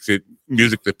that makes it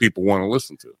music that people want to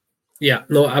listen to. Yeah,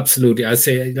 no, absolutely. I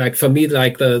say, like, for me,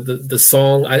 like the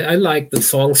song, I like the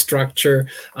song structure.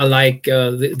 I like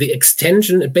the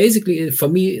extension. Basically, for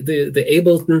me, the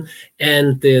Ableton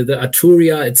and the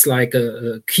Arturia, it's like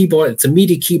a keyboard. It's a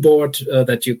MIDI keyboard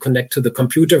that you connect to the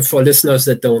computer. For listeners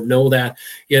that don't know that,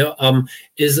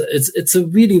 it's a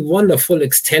really wonderful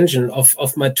extension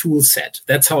of my tool set.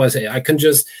 That's how I say I can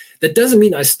just. That doesn't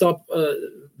mean I stop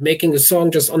making a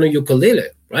song just on a ukulele,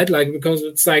 right? Like, because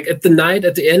it's like at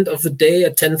the end of the day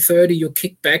at 10:30, you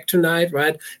kick back tonight,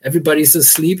 right? Everybody's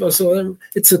asleep or so.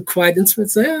 It's a quiet instrument.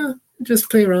 So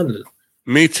just play around a little.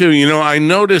 Me too. You know, I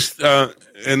noticed, after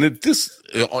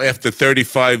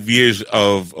 35 years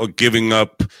of giving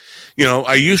up, you know,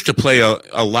 I used to play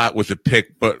a lot with a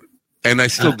pick, and I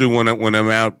still do when I'm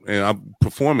out and I'm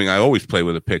performing. I always play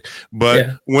with a pick.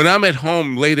 But when I'm at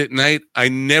home late at night, I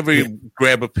never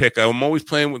grab a pick. I'm always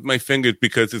playing with my fingers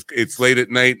because it's late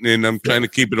at night and I'm trying to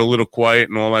keep it a little quiet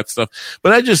and all that stuff.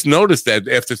 But I just noticed that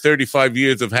after 35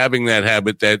 years of having that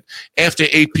habit, that after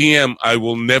 8 p.m., I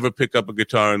will never pick up a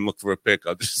guitar and look for a pick.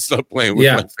 I'll just start playing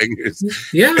with my fingers.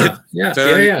 Yeah.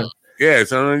 Yeah,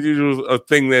 it's an unusual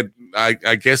thing that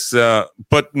I guess.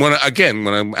 But when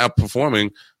I'm out performing,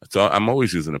 so I'm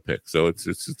always using a pick. So it's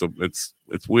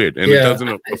weird, and it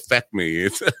doesn't affect me.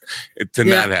 It's to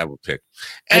not have a pick.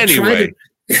 Anyway,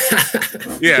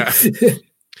 yeah.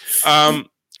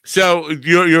 So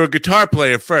you're a guitar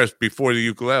player first before the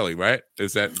ukulele, right?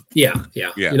 Is that? Yeah.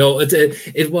 You know,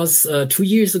 it was 2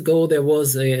 years ago. There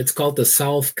was it's called the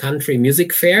South Country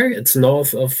Music Fair. It's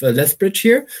north of Lethbridge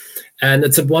here, and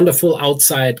it's a wonderful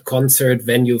outside concert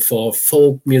venue for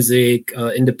folk music,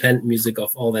 independent music,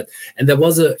 of all that. And there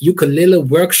was a ukulele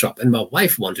workshop, and my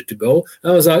wife wanted to go.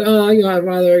 I was like, I'd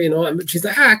rather, you know. And she's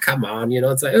like, come on, you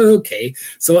know. It's like, okay.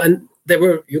 So and. There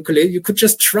were ukulele, you could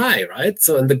just try, right?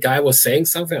 So, and the guy was saying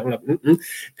something, I'm like,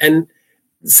 and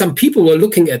some people were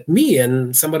looking at me,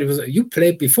 and somebody was like, you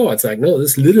played before. It's like, no,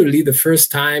 this is literally the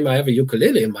first time I have a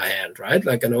ukulele in my hand, right?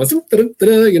 Like, and I was,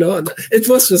 you know, and it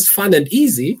was just fun and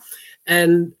easy.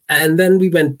 And then we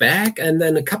went back, and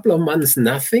then a couple of months,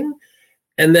 nothing.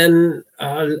 And then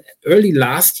early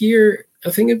last year, I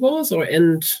think it was, or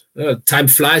time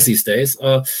flies these days.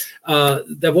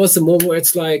 There was a moment where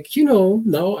it's like, you know,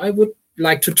 now I would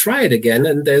like to try it again.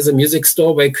 And there's a music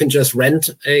store where you can just rent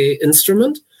a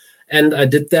instrument. And I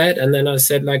did that. And then I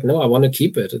said, like, no, I want to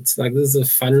keep it. It's like, this is a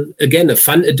fun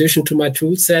addition to my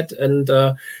tool set. And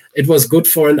it was good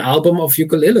for an album of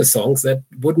ukulele songs that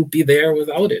wouldn't be there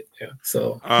without it. Yeah.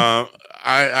 So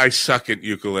I suck at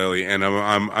ukulele, and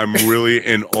I'm really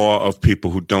in awe of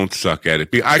people who don't suck at it.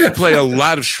 I can play a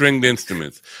lot of stringed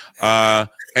instruments, and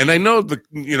I know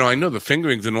the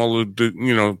fingerings and all of the,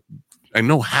 you know, I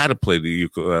know how to play the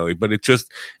ukulele, but it just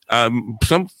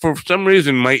for some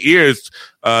reason my ears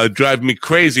drive me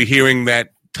crazy hearing that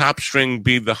top string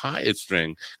be the highest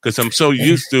string, because I'm so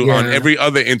used to on every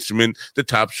other instrument the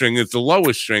top string is the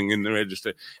lowest string in the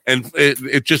register, and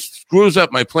it just screws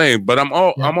up my playing. But I'm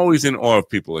always in awe of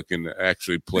people that can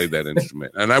actually play that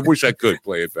instrument, and I wish I could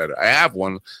play it better. I have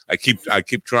one. I keep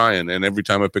trying, and every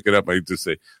time I pick it up, I just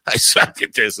say I suck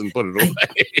at this and put it away.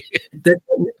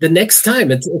 The next time,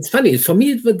 it's funny for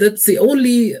me. That's the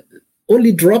only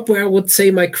drop where I would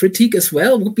say my critique as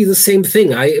well would be the same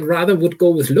thing. I rather would go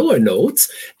with lower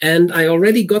notes, and I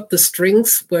already got the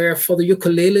strings where for the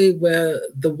ukulele where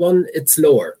the one it's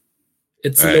lower,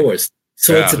 it's the lowest,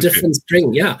 so it's a different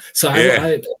string. Yeah, so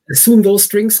I assume those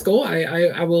strings go.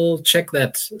 I will check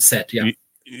that set.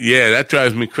 Yeah, that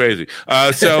drives me crazy.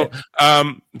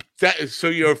 So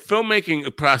your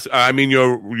filmmaking process, I mean,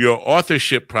 your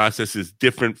authorship process is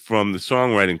different from the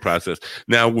songwriting process.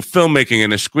 Now, with filmmaking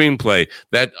and a screenplay,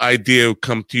 that idea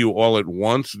come to you all at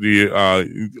once,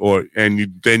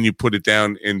 then you put it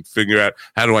down and figure out,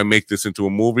 how do I make this into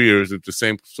a movie, or is it the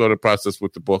same sort of process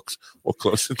with the books, or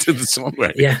closer to the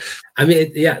songwriting? Yeah, I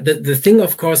mean, the thing,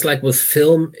 of course, like with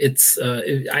film, it's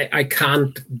I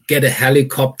can't get a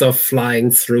helicopter flying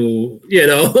through, you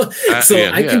know, so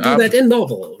I can do that in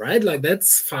novel, right? Like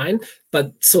that's fine,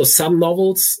 but so some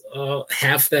novels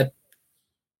have that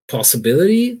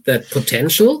possibility, that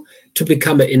potential to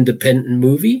become an independent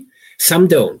movie. Some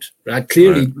don't, right?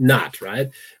 Clearly not, right?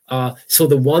 So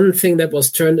the one thing that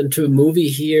was turned into a movie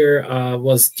here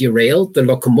was Derailed, the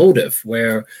locomotive,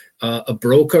 where a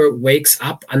broker wakes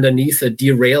up underneath a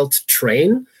derailed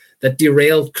train that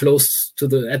derailed close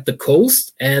to at the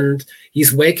coast, and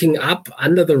he's waking up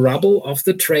under the rubble of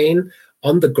the train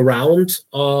on the ground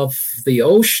of the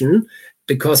ocean,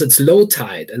 because it's low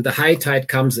tide and the high tide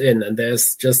comes in, and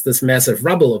there's just this massive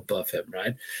rubble above him,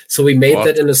 right? So we made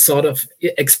that in a sort of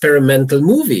experimental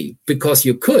movie, because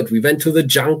we went to the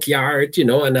junkyard, you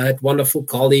know, and I had wonderful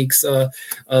colleagues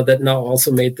that now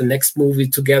also made the next movie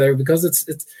together, because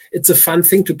it's a fun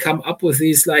thing to come up with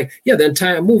these, like, the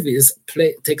entire movie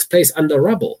takes place under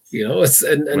rubble, you know,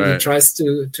 he tries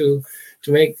to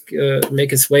make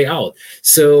its way out.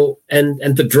 So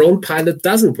and the drone pilot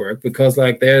doesn't work, because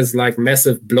like there's like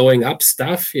massive blowing up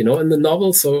stuff, you know, in the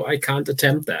novel. So I can't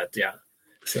attempt that. Yeah.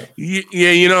 So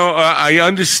you know, I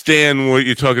understand what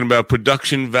you're talking about.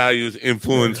 Production values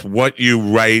influence what you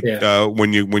write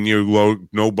when you're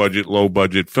low budget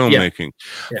filmmaking.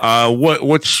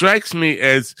 What strikes me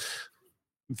as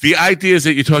the ideas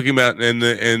that you're talking about and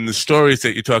the stories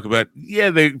that you talk about,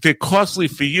 they're costly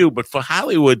for you, but for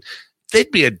Hollywood,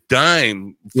 they'd be a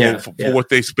dime for what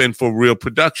they spend for real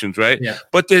productions, right? Yeah.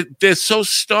 But they're so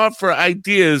starved for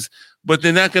ideas, but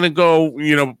they're not going to go,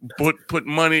 put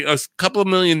money, a couple of $1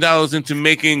 million into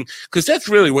making, because that's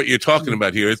really what you're talking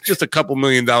about here. It's just a couple $1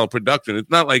 million production.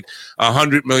 It's not like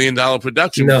 $100 million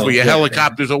production for your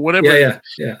helicopters or whatever.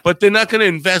 Yeah. But they're not going to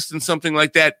invest in something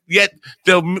like that. Yet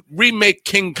they'll remake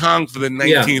King Kong for the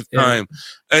 19th time.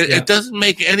 It doesn't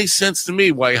make any sense to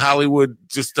me why Hollywood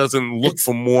just doesn't look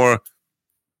for more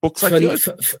books like yours.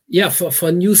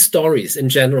 For new stories in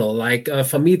general. Like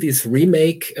for me, this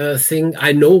remake thing,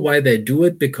 I know why they do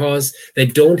it, because they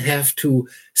don't have to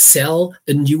sell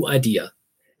a new idea.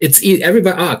 It's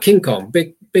everybody, King Kong,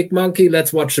 big monkey,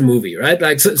 let's watch the movie, right?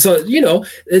 Like so they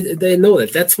know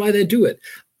that. That's why they do it.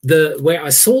 Where I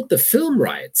sold the film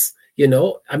rights,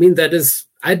 that is,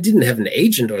 I didn't have an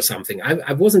agent or something.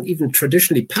 I wasn't even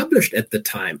traditionally published at the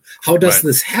time. How does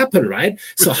this happen, right?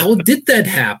 So how did that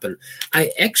happen?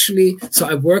 I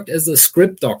worked as a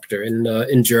script doctor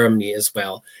in Germany as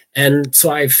well. And so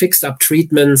I fixed up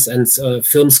treatments and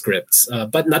film scripts,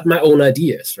 but not my own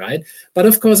ideas, right? But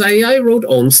of course, I wrote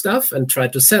own stuff and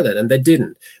tried to sell it, and they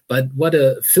didn't. But what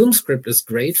a film script is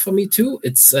great for me too,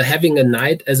 it's having a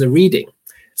night as a reading.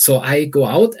 So I go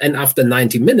out, and after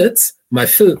 90 minutes, my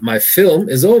film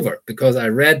is over because I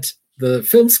read the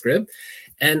film script.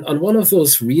 And on one of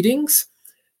those readings,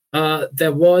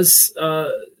 there was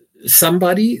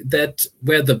somebody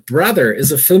where the brother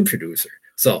is a film producer.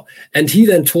 So, and he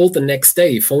then told the next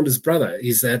day, he phoned his brother.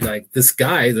 He said, like, this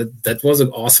guy, that was an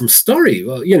awesome story.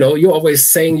 Well, you're always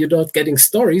saying you're not getting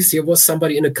stories. Here was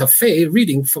somebody in a cafe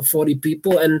reading for 40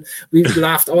 people, and we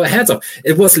laughed our heads off.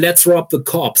 It was Let's Rob the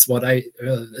Cops.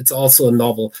 It's also a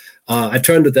novel. I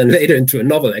turned it then later into a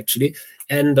novel, actually.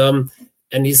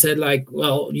 And he said, like,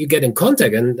 well, you get in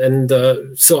contact. And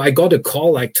so I got a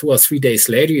call like 2 or 3 days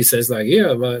later. He says, like,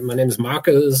 yeah, my name is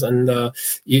Marcus, and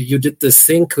you did this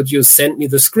thing. Could you send me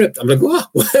the script? I'm like, whoa,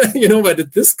 where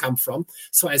did this come from?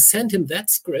 So I sent him that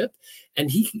script. And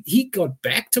he got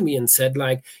back to me and said,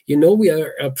 like, we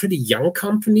are a pretty young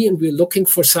company, and we're looking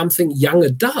for something young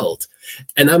adult.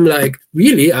 And I'm like,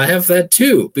 really? I have that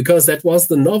too, because that was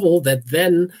the novel that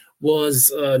then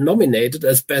was nominated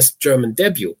as Best German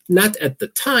Debut. Not at the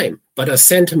time, but I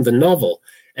sent him the novel.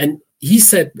 And he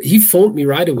said, he phoned me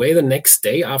right away the next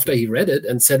day after he read it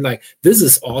and said, like, this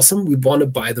is awesome. We want to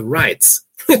buy the rights.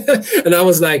 And I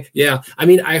was like, yeah,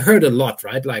 I heard a lot,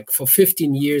 right? Like for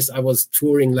 15 years, I was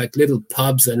touring like little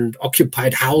pubs and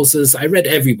occupied houses. I read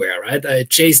everywhere, right? I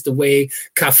chased away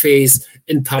cafes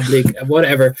in public,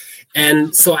 whatever.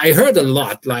 And so I heard a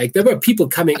lot. Like there were people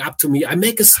coming up to me. I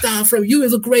make a star from you.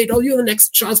 Is great. Oh, you're the next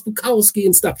Charles Bukowski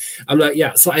and stuff. I'm like,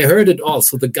 yeah. So I heard it all.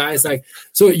 So the guy's like,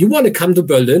 so you want to come to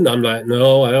Berlin? I'm like,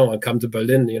 no, I don't want to come to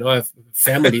Berlin. I have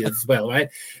family as well, right?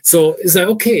 So it's like,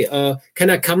 okay, can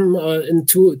I come in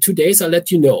 2 days? I'll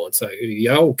let you know. It's like,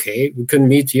 yeah, okay. We can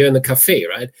meet here in the cafe,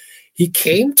 right? He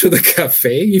came to the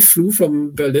cafe. He flew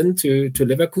from Berlin to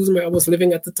Leverkusen, where I was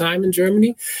living at the time in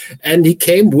Germany. And he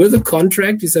came with a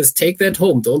contract. He says, take that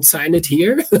home. Don't sign it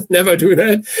here. Never do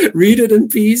that. Read it in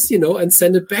peace, and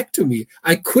send it back to me.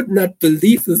 I could not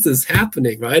believe this is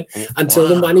happening, right? Until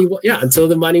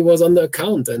the money was on the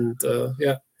account. And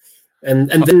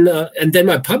And then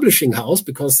my publishing house,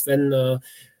 because then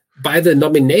by the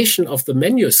nomination of the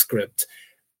manuscript,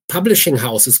 publishing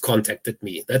houses contacted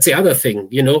me. That's the other thing,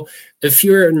 if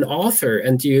you're an author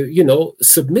and you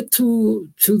submit to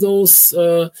those,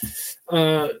 to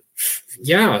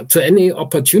any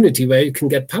opportunity where you can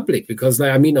get public, because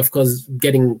of course,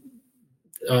 getting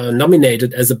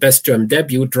nominated as a Best German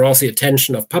Debut draws the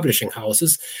attention of publishing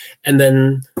houses. And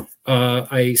then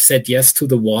I said yes to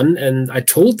the one, and I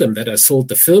told them that I sold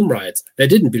the film rights. They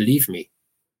didn't believe me.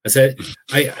 I said,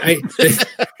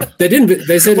 they didn't.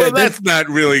 They said, well, that's not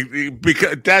really,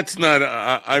 because that's not.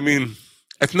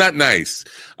 It's not nice.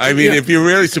 If you're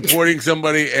really supporting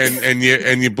somebody and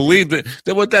you believe that,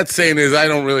 then what that's saying is, I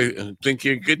don't really think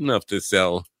you're good enough to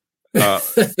sell. Well,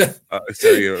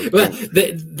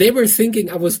 they were thinking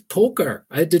I was poker.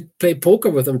 I did play poker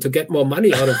with them to get more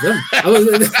money out of them. I was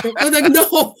like,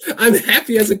 no, I'm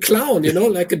happy as a clown,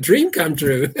 like a dream come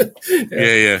true.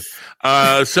 Yeah.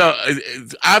 So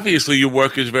obviously your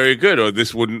work is very good, or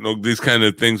these kind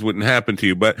of things wouldn't happen to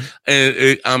you. But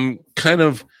it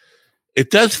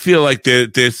does feel like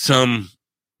there's some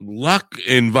luck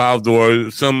involved, or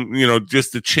some,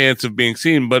 just the chance of being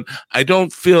seen. But I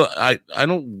don't feel, I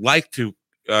don't like to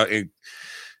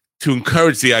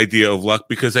encourage the idea of luck,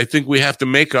 because I think we have to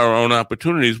make our own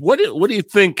opportunities. What do you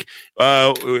think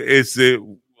is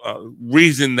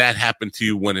reason that happened to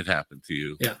you when it happened to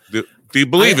you. Yeah. Do you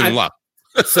believe in luck?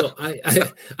 So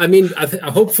I mean,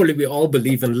 hopefully we all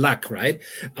believe in luck, right?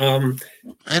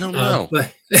 I don't know.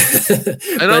 But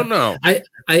I don't know.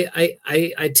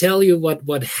 I tell you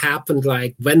what happened,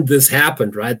 like when this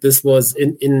happened, right? This was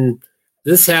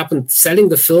this happened, selling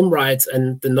the film rights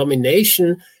and the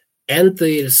nomination and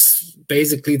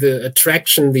basically the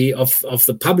attraction of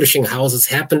the publishing houses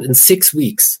happened in 6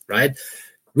 weeks, right?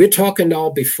 We're talking now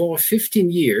before 15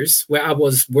 years where I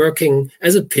was working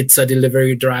as a pizza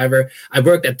delivery driver. I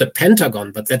worked at the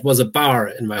Pentagon, but that was a bar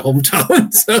in my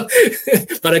hometown. So,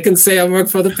 but I can say I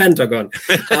worked for the Pentagon.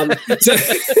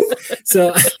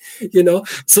 So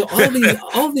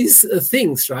all these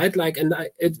things, right? Like, and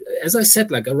as I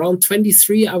said, like around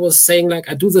 23, I was saying like,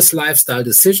 I do this lifestyle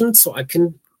decision so I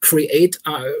can create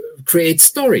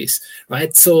stories,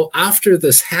 right? So after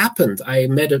this happened, I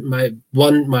met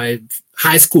my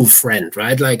high school friend,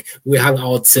 right? Like we hung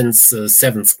out since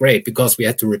 7th grade because we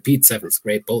had to repeat 7th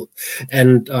grade both.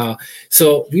 And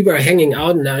so we were hanging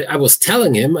out and I was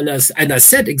telling him and I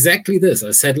said exactly this. I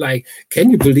said like,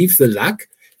 can you believe the luck?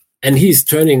 And he's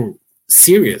turning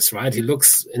serious, right? He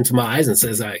looks into my eyes and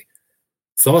says,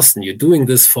 Thorsten, you're doing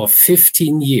this for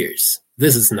 15 years.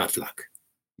 This is not luck.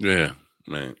 Yeah.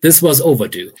 Man. This was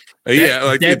overdue.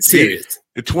 That's serious.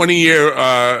 The 20-year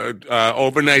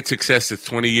overnight success is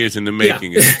 20 years in the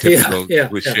making. Is a typical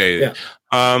cliche.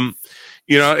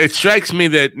 It strikes me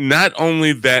that not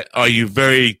only that are you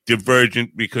very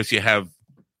divergent because you have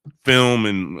film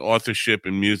and authorship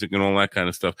and music and all that kind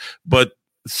of stuff, but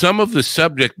some of the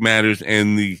subject matters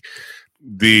and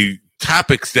the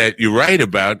topics that you write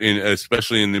about,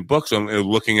 especially in the books, I'm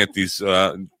looking at these,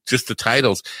 just the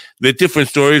titles, they're different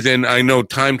stories. And I know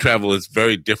time travel is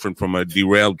very different from a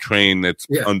derailed train that's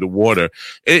underwater.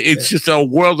 It's just a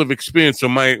world of experience. So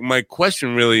my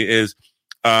question really is,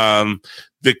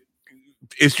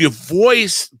 is your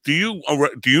voice, do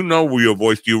you know your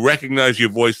voice? Do you recognize your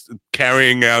voice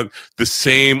carrying out the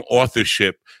same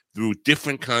authorship through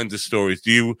different kinds of stories?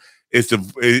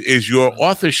 Is your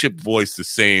authorship voice the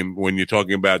same when you're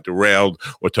talking about Derailed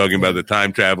or talking about the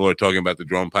time travel or talking about the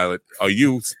drone pilot?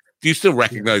 Do you still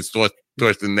recognize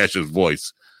Thorsten Nesch's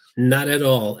voice? Not at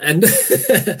all. And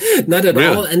not at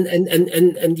all.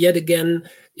 And yet again,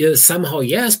 somehow,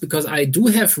 yes, because I do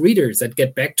have readers that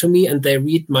get back to me and they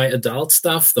read my adult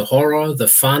stuff, the horror, the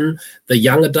fun, the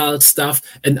young adult stuff.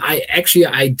 And I had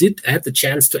the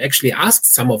chance to actually ask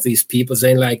some of these people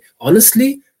saying like,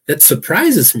 honestly, that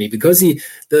surprises me because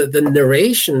the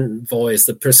narration voice,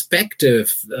 the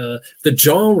perspective, the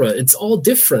genre, it's all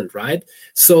different, right?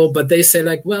 So, but they say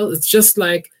like, well, it's just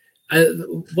like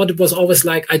what it was always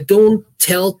like. I don't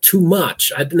tell too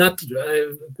much.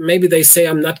 Maybe they say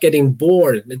I'm not getting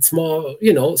bored. It's more,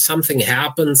 something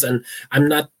happens and I'm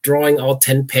not drawing out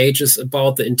 10 pages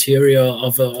about the interior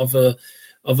of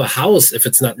a house if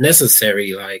it's not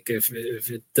necessary, like if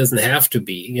it doesn't have to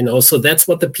be, So that's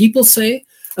what the people say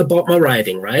about my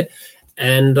writing, right?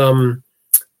 And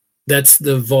that's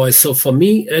the voice. So for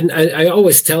me, and I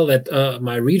always tell that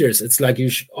my readers, it's like you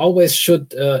always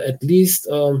should at least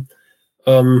I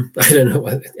don't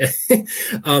know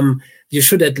you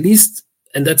should at least,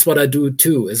 and that's what I do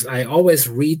too, is I always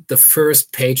read the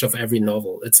first page of every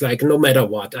novel. It's like no matter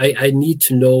what, I need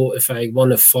to know if I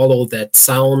want to follow that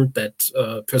sound,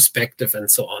 that perspective,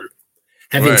 and so on.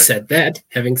 Having said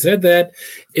that,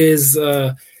 is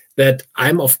that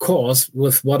I'm, of course,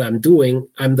 with what I'm doing,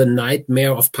 I'm the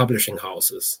nightmare of publishing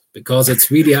houses because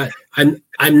it's really I'm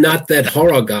not that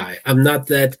horror guy. I'm not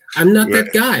that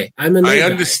guy. I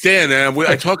understand, and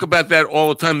I talk about that all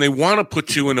the time. They want to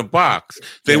put you in a box.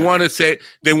 They want to say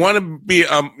they want to be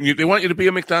they want you to be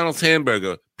a McDonald's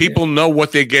hamburger. People know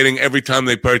what they're getting every time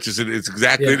they purchase it. It's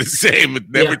exactly the same. It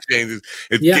never changes.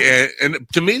 And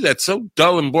to me, that's so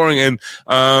dull and boring.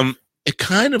 And it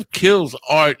kind of kills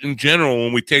art in general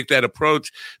when we take that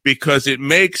approach because it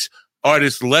makes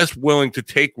artists less willing to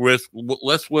take risks,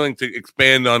 less willing to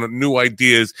expand on new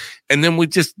ideas. And then we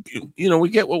just, we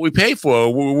get what we pay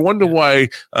for. We wonder why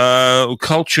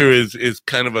culture is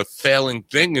kind of a failing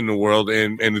thing in the world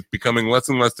and it's becoming less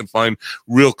and less to find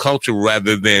real culture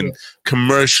rather than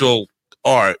commercial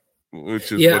art,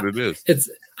 which is what it is.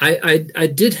 I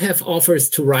did have offers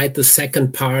to write the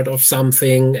second part of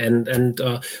something, and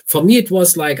for me it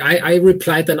was like I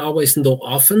replied then always no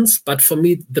offense, but for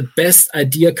me the best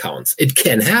idea counts. It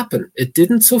can happen. It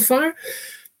didn't so far,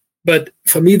 but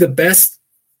for me the best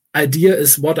idea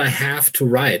is what I have to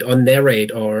write or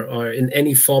narrate or in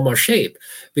any form or shape,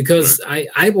 because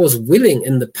I was willing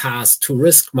in the past to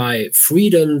risk my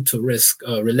freedom, to risk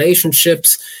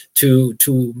relationships, to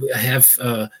have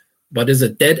what is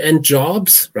it, dead end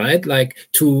jobs, right? Like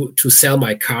to sell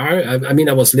my car. I mean,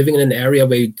 I was living in an area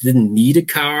where you didn't need a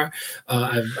car.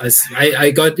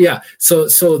 I got, yeah.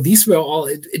 So these were all,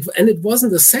 and it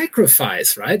wasn't a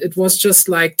sacrifice, right? It was just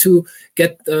like to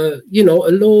get, a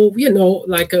low,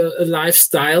 like a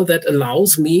lifestyle that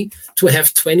allows me to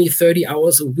have 20, 30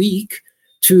 hours a week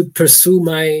to pursue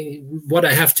what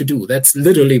I have to do. That's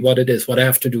literally what it is, what I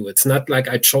have to do. It's not like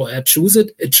I choose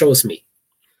it. It chose me.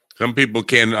 Some people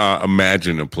can't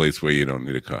imagine a place where you don't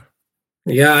need a car.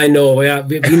 Yeah, I know. Yeah,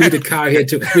 we need a car here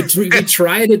too. We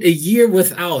tried it a year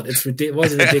without. It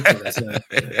was ridiculous.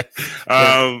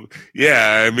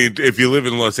 Yeah. I mean, if you live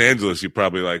in Los Angeles, you're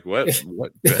probably like, what?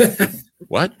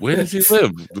 What? Where does he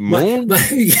live? The moon?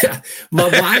 My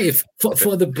wife,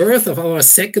 for the birth of our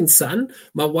second son,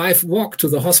 my wife walked to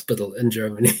the hospital in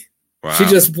Germany. Wow. She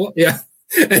just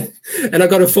and I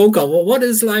got a phone call. Well, what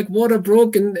is like water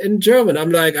broke in German?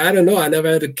 I'm like, I don't know. I never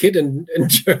had a kid in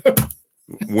German.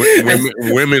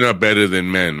 Women are better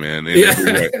than men, man.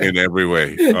 In every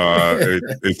way.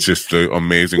 It's just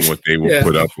amazing what they will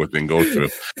put up with and go through.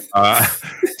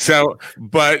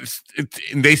 But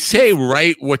they say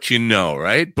write what you know,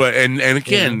 right? But and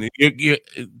again,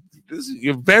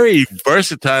 you're very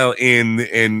versatile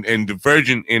and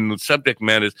divergent in the subject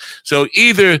matters. So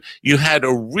either you had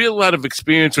a real lot of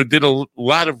experience or did a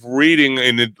lot of reading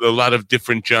in a lot of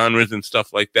different genres and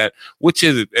stuff like that. Which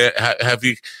is it?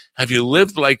 Have you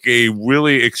lived like a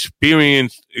really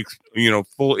experienced,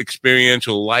 full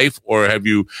experiential life, or have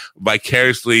you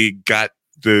vicariously got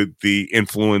the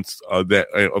influence of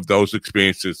those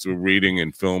experiences through reading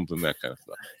and films and that kind of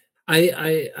stuff?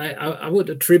 I would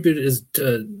attribute it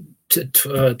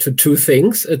to two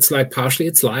things. It's like partially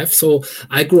it's life. So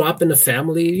I grew up in a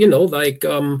family, it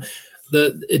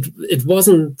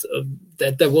wasn't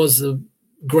that there was a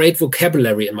great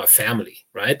vocabulary in my family,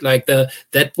 right? Like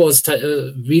that was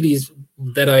really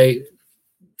that I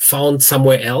found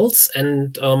somewhere else,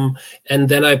 and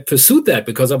then I pursued that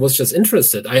because I was just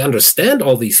interested. I understand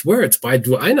all these words. Why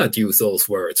do I not use those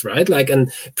words, right? Like,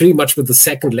 and pretty much with the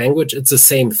second language, it's the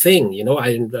same thing.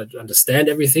 I understand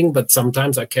everything, but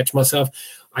sometimes I catch myself.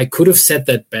 I could have said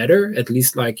that better, at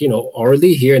least like,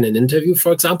 orally here in an interview,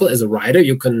 for example. As a writer,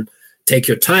 you can take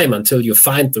your time until you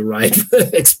find the right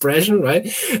expression,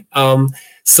 right?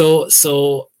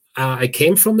 So I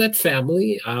came from that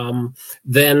family.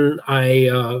 Then I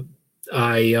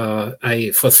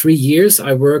for 3 years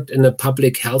I worked in a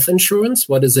public health insurance.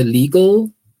 What is a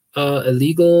legal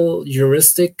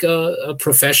juristic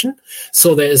profession?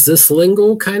 So there is this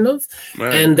lingo kind of,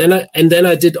 right. and then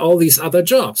I did all these other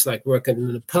jobs, like working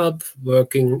in a pub,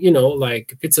 working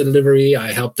like pizza delivery.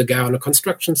 I helped the guy on the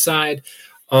construction side.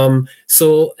 When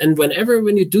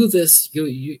you do this,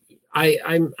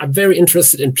 I'm very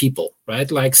interested in people, right?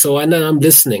 Like, so, and then I'm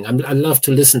listening. I love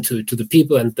to listen to the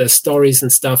people and their stories and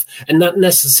stuff, and not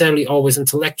necessarily always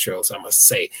intellectuals, I must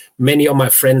say. Many of my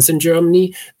friends in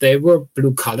Germany, they were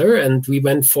blue collar, and we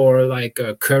went for like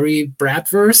curry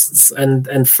bratwursts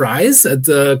and fries at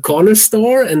the corner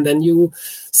store, and then you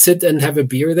sit and have a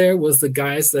beer there with the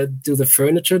guys that do the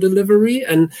furniture delivery.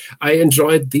 And I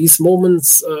enjoyed these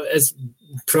moments as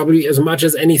probably as much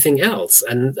as anything else,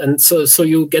 and so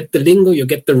you get the lingo, you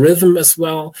get the rhythm as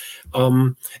well,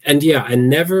 and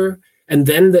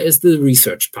then there is the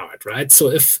research part, right?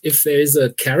 So if there is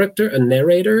a character, a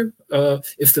narrator,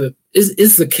 is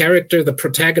the character the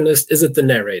protagonist? Is it the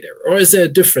narrator, or is there a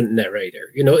different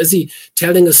narrator? Is he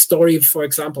telling a story? For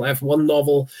example, I have one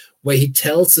novel where he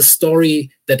tells a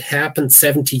story that happened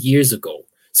 70 years ago.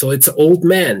 So it's an old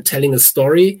man telling a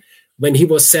story when he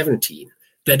was 17.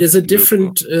 That is a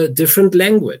different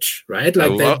language, right?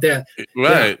 Like that.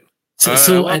 Right. Yeah.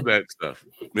 So I love that stuff.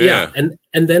 Yeah. And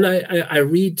then I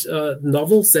read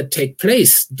novels that take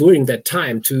place during that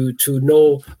time to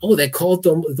know. Oh, they called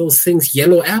those things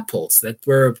yellow apples that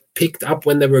were picked up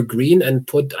when they were green and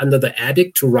put under the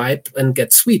attic to ripe and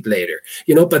get sweet later.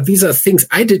 But these are things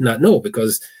I did not know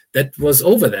because that was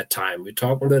over that time. We're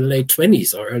talking the late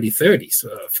 20s or early 30s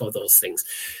for those things.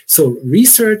 So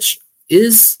research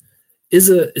is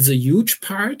a huge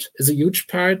part,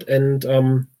 and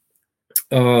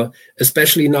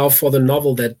especially now for the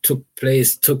novel that took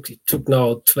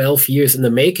now 12 years in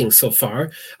the making so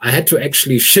far. I had to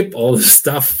actually ship all the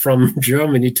stuff from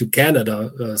Germany to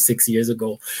Canada 6 years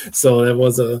ago, so that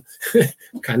was a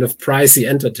kind of pricey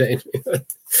entertainment.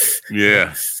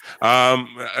 Yeah.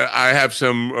 I have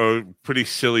some pretty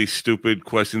silly, stupid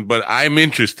questions, but I'm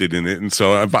interested in it. And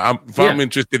so if I'm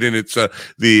interested in it,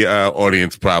 the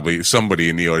audience somebody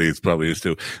in the audience probably is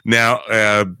too. Now,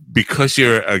 because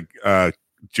you're a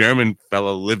German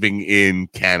fellow living in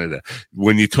Canada.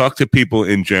 When you talk to people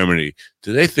in Germany,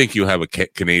 do they think you have a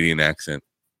Canadian accent?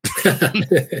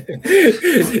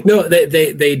 No,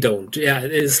 they don't. Yeah,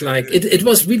 it's like it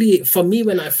was really for me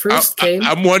when I first came.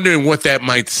 I'm wondering what that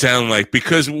might sound like,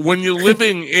 because when you're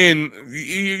living in,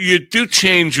 you do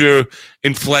change your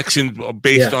inflection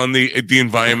based on the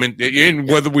environment that you're in,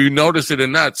 whether we notice it or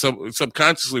not. So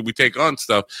subconsciously we take on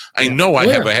stuff. I know I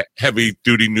have a heavy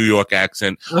duty New York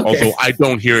accent, although I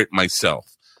don't hear it myself.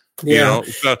 You know,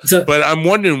 but I'm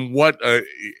wondering what,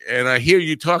 and I hear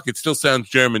you talk, it still sounds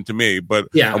German to me, but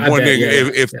I'm wondering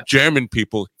if German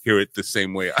people hear it the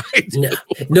same way I do.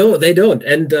 No, they don't.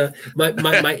 And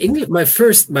my English, my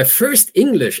first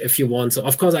English, if you want. So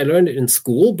of course I learned it in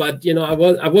school, but you know,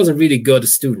 I wasn't really good a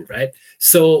student, right?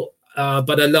 So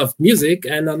but I loved music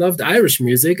and I loved Irish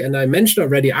music, and I mentioned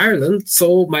already Ireland.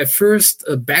 So my first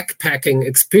backpacking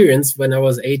experience when I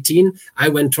was 18, I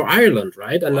went to Ireland,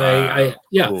 right? And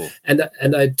cool.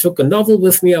 and I took a novel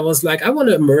with me. I was like, I want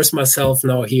to immerse myself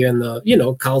now here in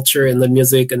the culture, in the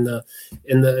music, and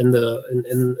in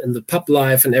the pub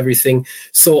life and everything.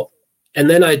 So. And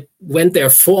then I went there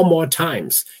 4 more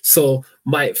times. So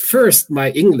my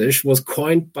English was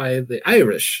coined by the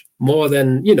Irish more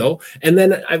than, and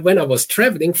then when I was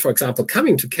traveling, for example,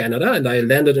 coming to Canada, and I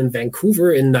landed in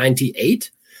Vancouver in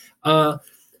 98,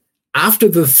 after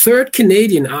the third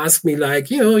Canadian asked me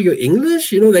like, your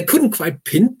English, they couldn't quite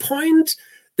pinpoint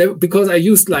that because I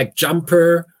used like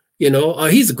jumper,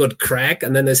 he's a good crack.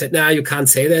 And then they said, you can't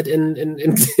say that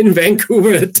in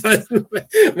Vancouver. It doesn't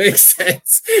make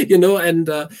sense, and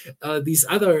these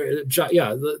other,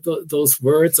 those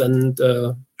words. And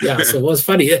so it was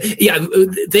funny.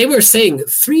 They were saying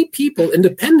 3 people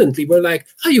independently were like,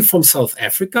 are you from South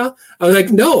Africa? I was like,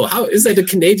 no, how is that a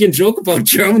Canadian joke about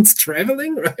Germans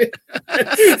traveling? Right.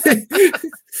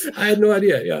 I had no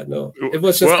idea. Yeah, no, it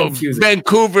was just confusing.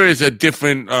 Vancouver is a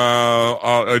different,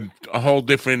 a whole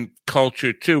different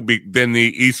culture too than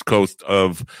the east coast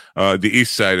of the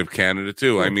east side of Canada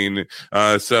too. I mean,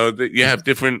 so that you have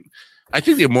different. I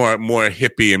think they're more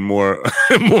hippie and more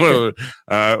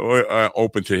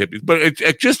open to hippies. But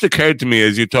it just occurred to me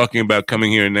as you're talking about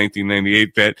coming here in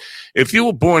 1998 that if you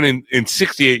were born in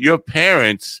 68, your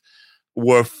parents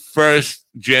were first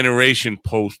generation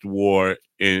post-war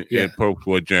in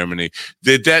post-war Germany.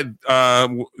 Did that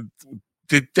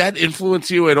influence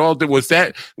you at all? Was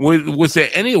there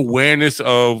any awareness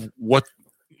of what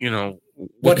Germany?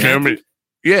 Happened?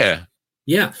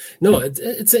 Yeah, no,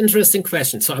 it's an interesting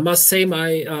question. So I must say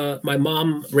my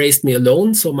mom raised me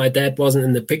alone, so my dad wasn't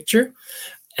in the picture,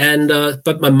 and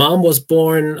but my mom was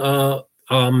born.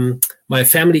 My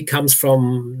family comes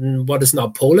from what is now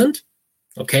Poland.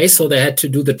 Okay, so they had to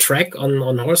do the trek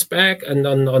on horseback and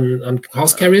on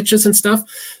horse carriages and stuff.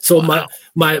 So my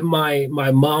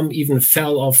mom even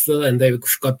fell off and they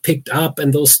got picked up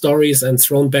and those stories and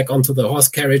thrown back onto the horse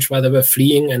carriage while they were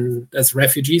fleeing and as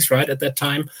refugees, right, at that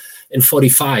time in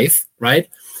 45, right?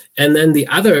 And then the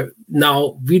other,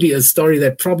 now really a story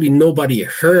that probably nobody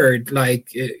heard,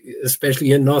 like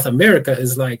especially in North America,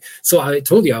 is like, so I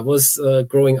told you I was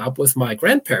growing up with my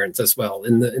grandparents as well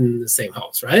in the same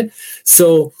house, right?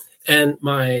 So, and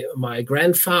my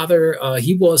grandfather,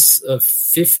 he was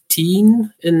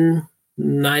 15 in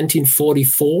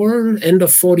 1944, end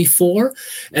of 44,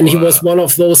 and he was one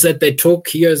of those that they took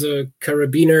here as a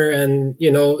carabiner and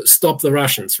stop the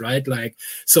Russians, right? Like,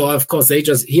 so of course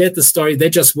he had the story, they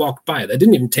just walked by, they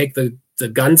didn't even take the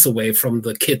guns away from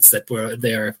the kids that were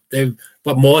there, they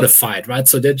were mortified, right?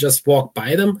 So they just walked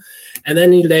by them, and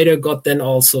then he later got then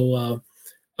also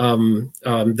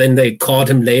then they caught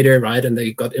him later, right? And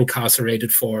they got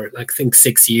incarcerated for, like, I think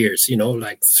 6 years,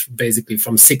 like basically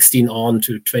from 16 on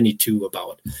to 22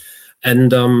 about,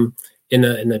 and in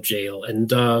a jail,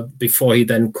 and before he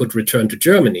then could return to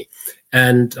Germany.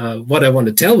 And what I want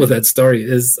to tell with that story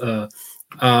is,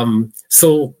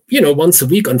 so once a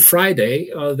week on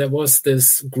Friday, there was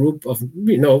this group of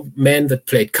men that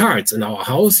played cards in our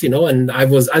house, and I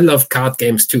loved card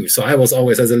games too, so I was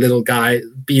always, as a little guy,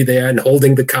 be there and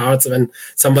holding the cards when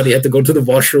somebody had to go to the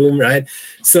washroom, right?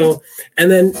 So, and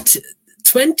then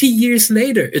 20 years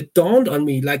later, it dawned on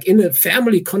me, like in a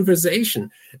family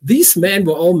conversation, these men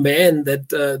were all men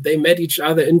that they met each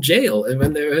other in jail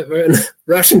when they were in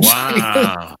Russian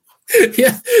jail.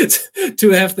 Yeah,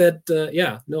 to have that,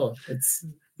 it's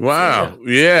wow,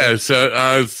 yeah. So,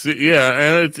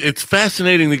 and it's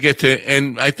fascinating to get to,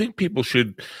 and I think people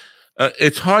should.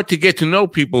 It's hard to get to know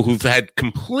people who've had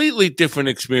completely different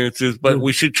experiences, but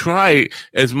we should try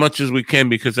as much as we can,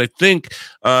 because I think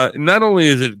not only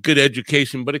is it good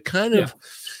education, but it kind of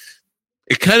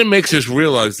it kind of makes us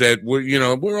realize that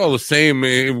we're all the same.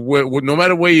 No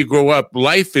matter where you grow up,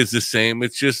 life is the same.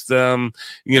 It's just some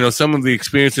of the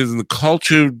experiences and the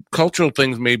cultural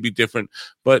things may be different,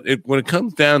 but when it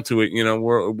comes down to it,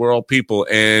 we're all people,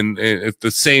 and it's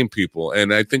the same people,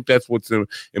 and I think that's what's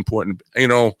important.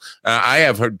 I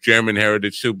have heard German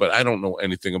heritage too, but I don't know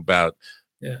anything about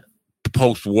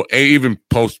post-war, even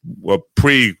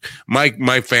pre.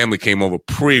 My family came over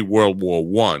pre-World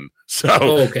War I.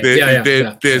 So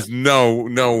there's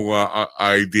no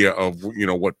idea of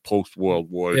what post-World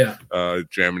War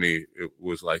Germany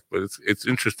was like, but it's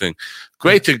interesting.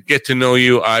 Great to get to know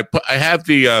you. I have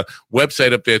the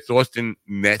website up there,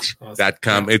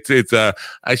 thorstennesch.com. It's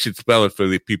I should spell it for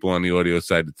the people on the audio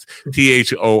side. It's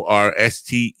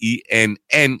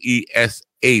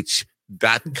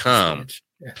THORSTENNESH.com.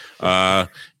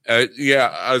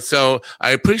 So I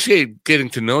appreciate getting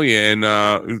to know you.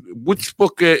 And which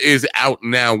book is out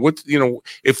now?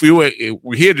 If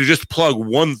we're here to just plug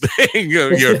one thing,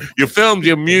 your films,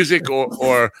 your music,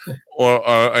 or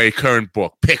a current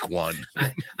book, pick one.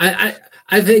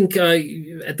 I think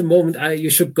at the moment you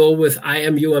should go with I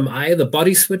Am You Am I, the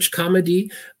body switch comedy,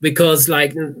 because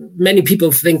like many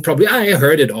people think probably I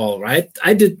heard it all, right?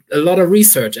 I did a lot of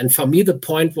research, and for me the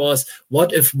point was,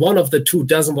 what if one of the two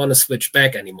doesn't want to switch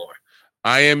back anymore?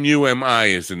 I Am You Am I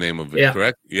is the name of it,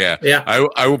 correct? Yeah.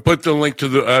 I will put the link to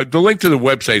the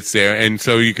websites there, and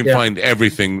so you can find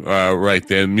everything right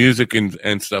there, music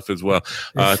and stuff as well.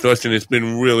 Thorsten, it's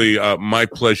been really my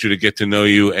pleasure to get to know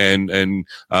you and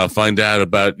find out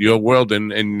about your world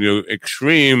and your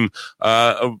extreme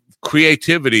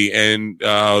creativity and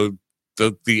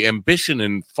the ambition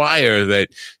and fire that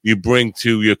you bring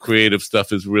to your creative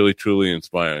stuff is really, truly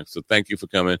inspiring. So thank you for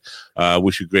coming.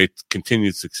 Wish you great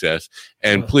continued success.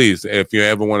 And please, if you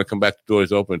ever want to come back, the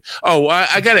door's open. Oh,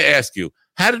 I got to ask you,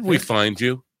 how did we find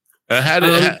you?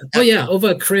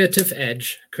 Over Creative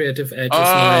Edge. Creative Edge is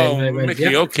my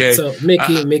Mickey, okay. So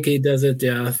Mickey does it.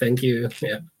 Yeah, thank you.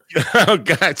 Yeah. Oh,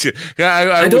 gotcha.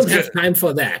 I don't have time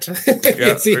for that.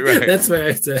 See, right. That's where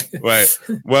it's right.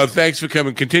 Well, thanks for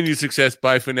coming. Continued success.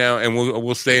 Bye for now, and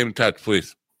we'll stay in touch,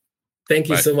 please. Thank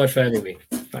you so much for having me.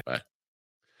 Bye.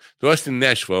 Thorsten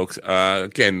Nesch, folks.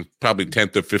 Again, probably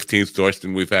 10th or 15th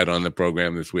Thorsten we've had on the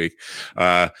program this week.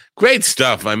 Great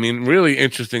stuff. I mean, really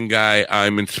interesting guy.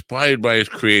 I'm inspired by his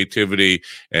creativity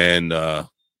and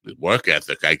work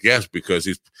ethic, I guess, because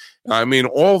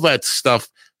all that stuff.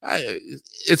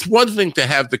 It's one thing to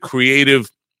have the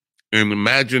creative and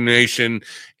imagination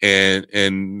and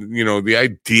the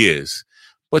ideas,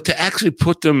 but to actually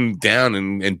put them down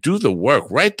and do the work,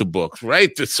 write the books,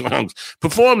 write the songs,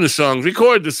 perform the songs,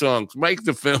 record the songs, make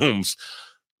the films.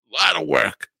 A lot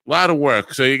of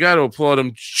work. So you got to applaud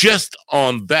him just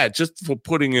on that, just for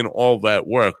putting in all that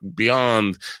work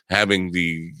beyond having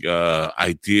the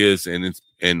ideas and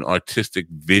artistic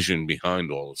vision behind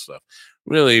all the stuff.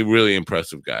 Really, really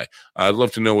impressive guy. I'd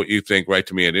love to know what you think. Write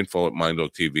to me at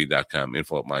info@minddogtv.com,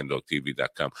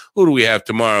 info@minddogtv.com. Who do we have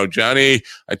tomorrow, Johnny?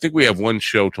 I think we have one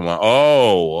show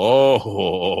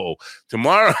tomorrow.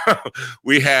 Tomorrow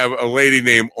we have a lady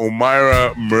named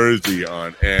Omira Mirza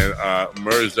on. And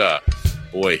Mirza,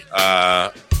 boy,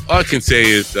 all I can say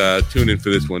is tune in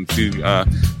for this one. She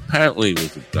apparently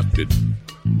was abducted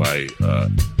by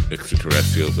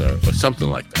extraterrestrials or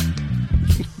something like that.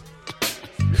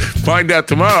 Find out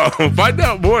tomorrow. Find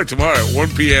out more tomorrow at 1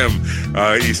 p.m.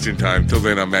 Eastern Time. Till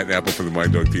then, I'm Matt Napple for the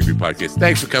Mind Dog TV podcast.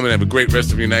 Thanks for coming. Have a great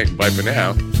rest of your night. Bye for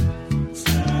now.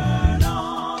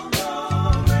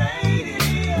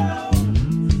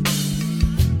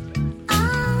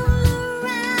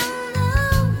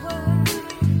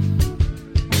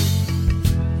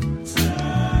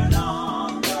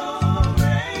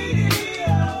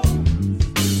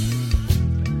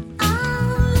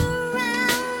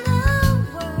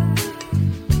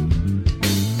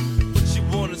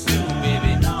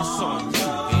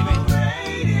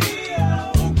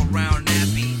 Walk around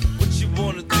nappy. What you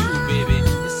wanna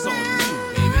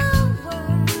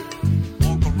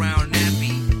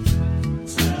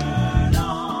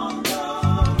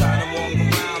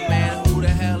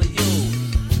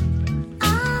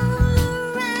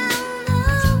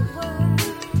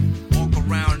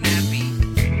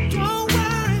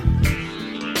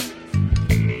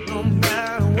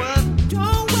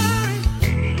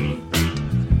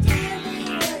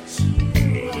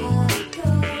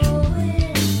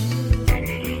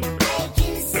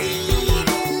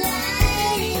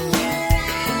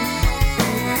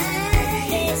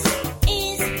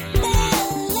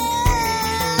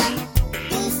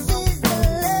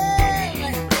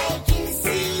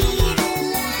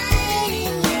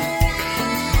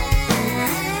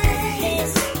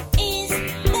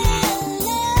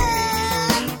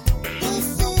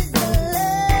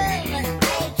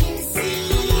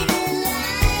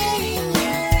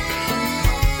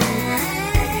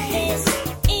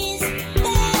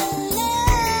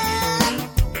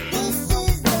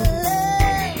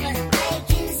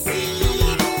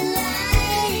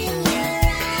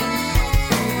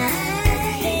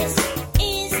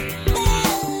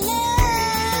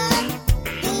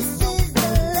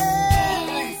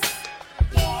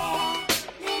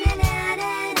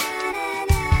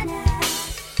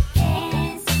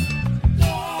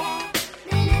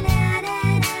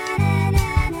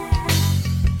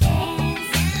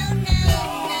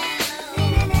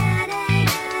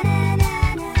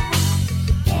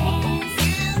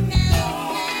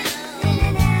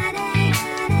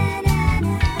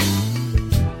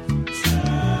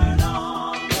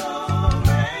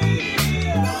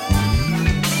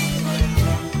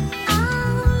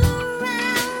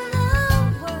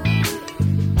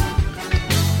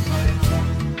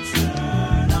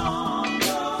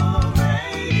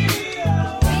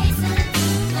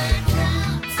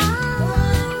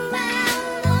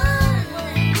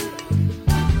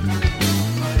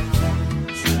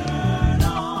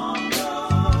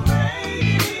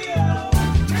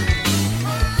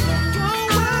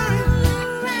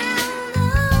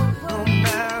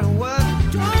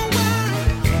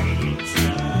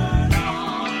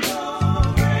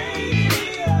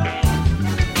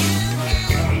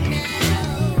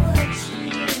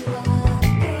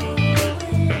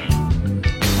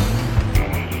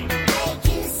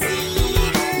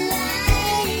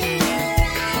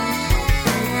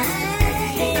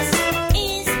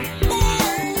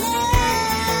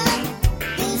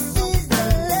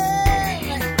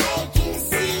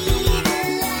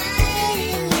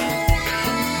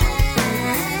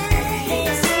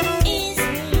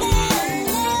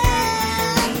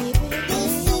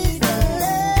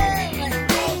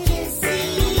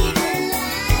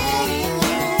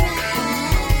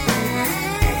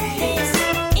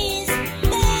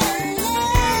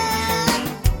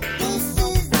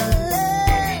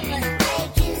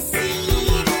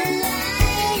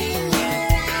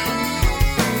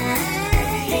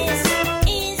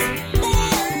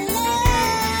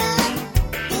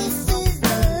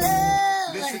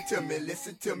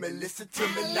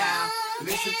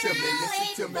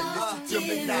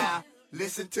me now.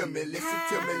 Listen to me, listen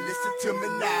to me, listen to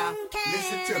me now.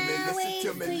 Listen to me,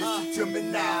 listen to me, listen to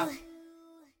me now.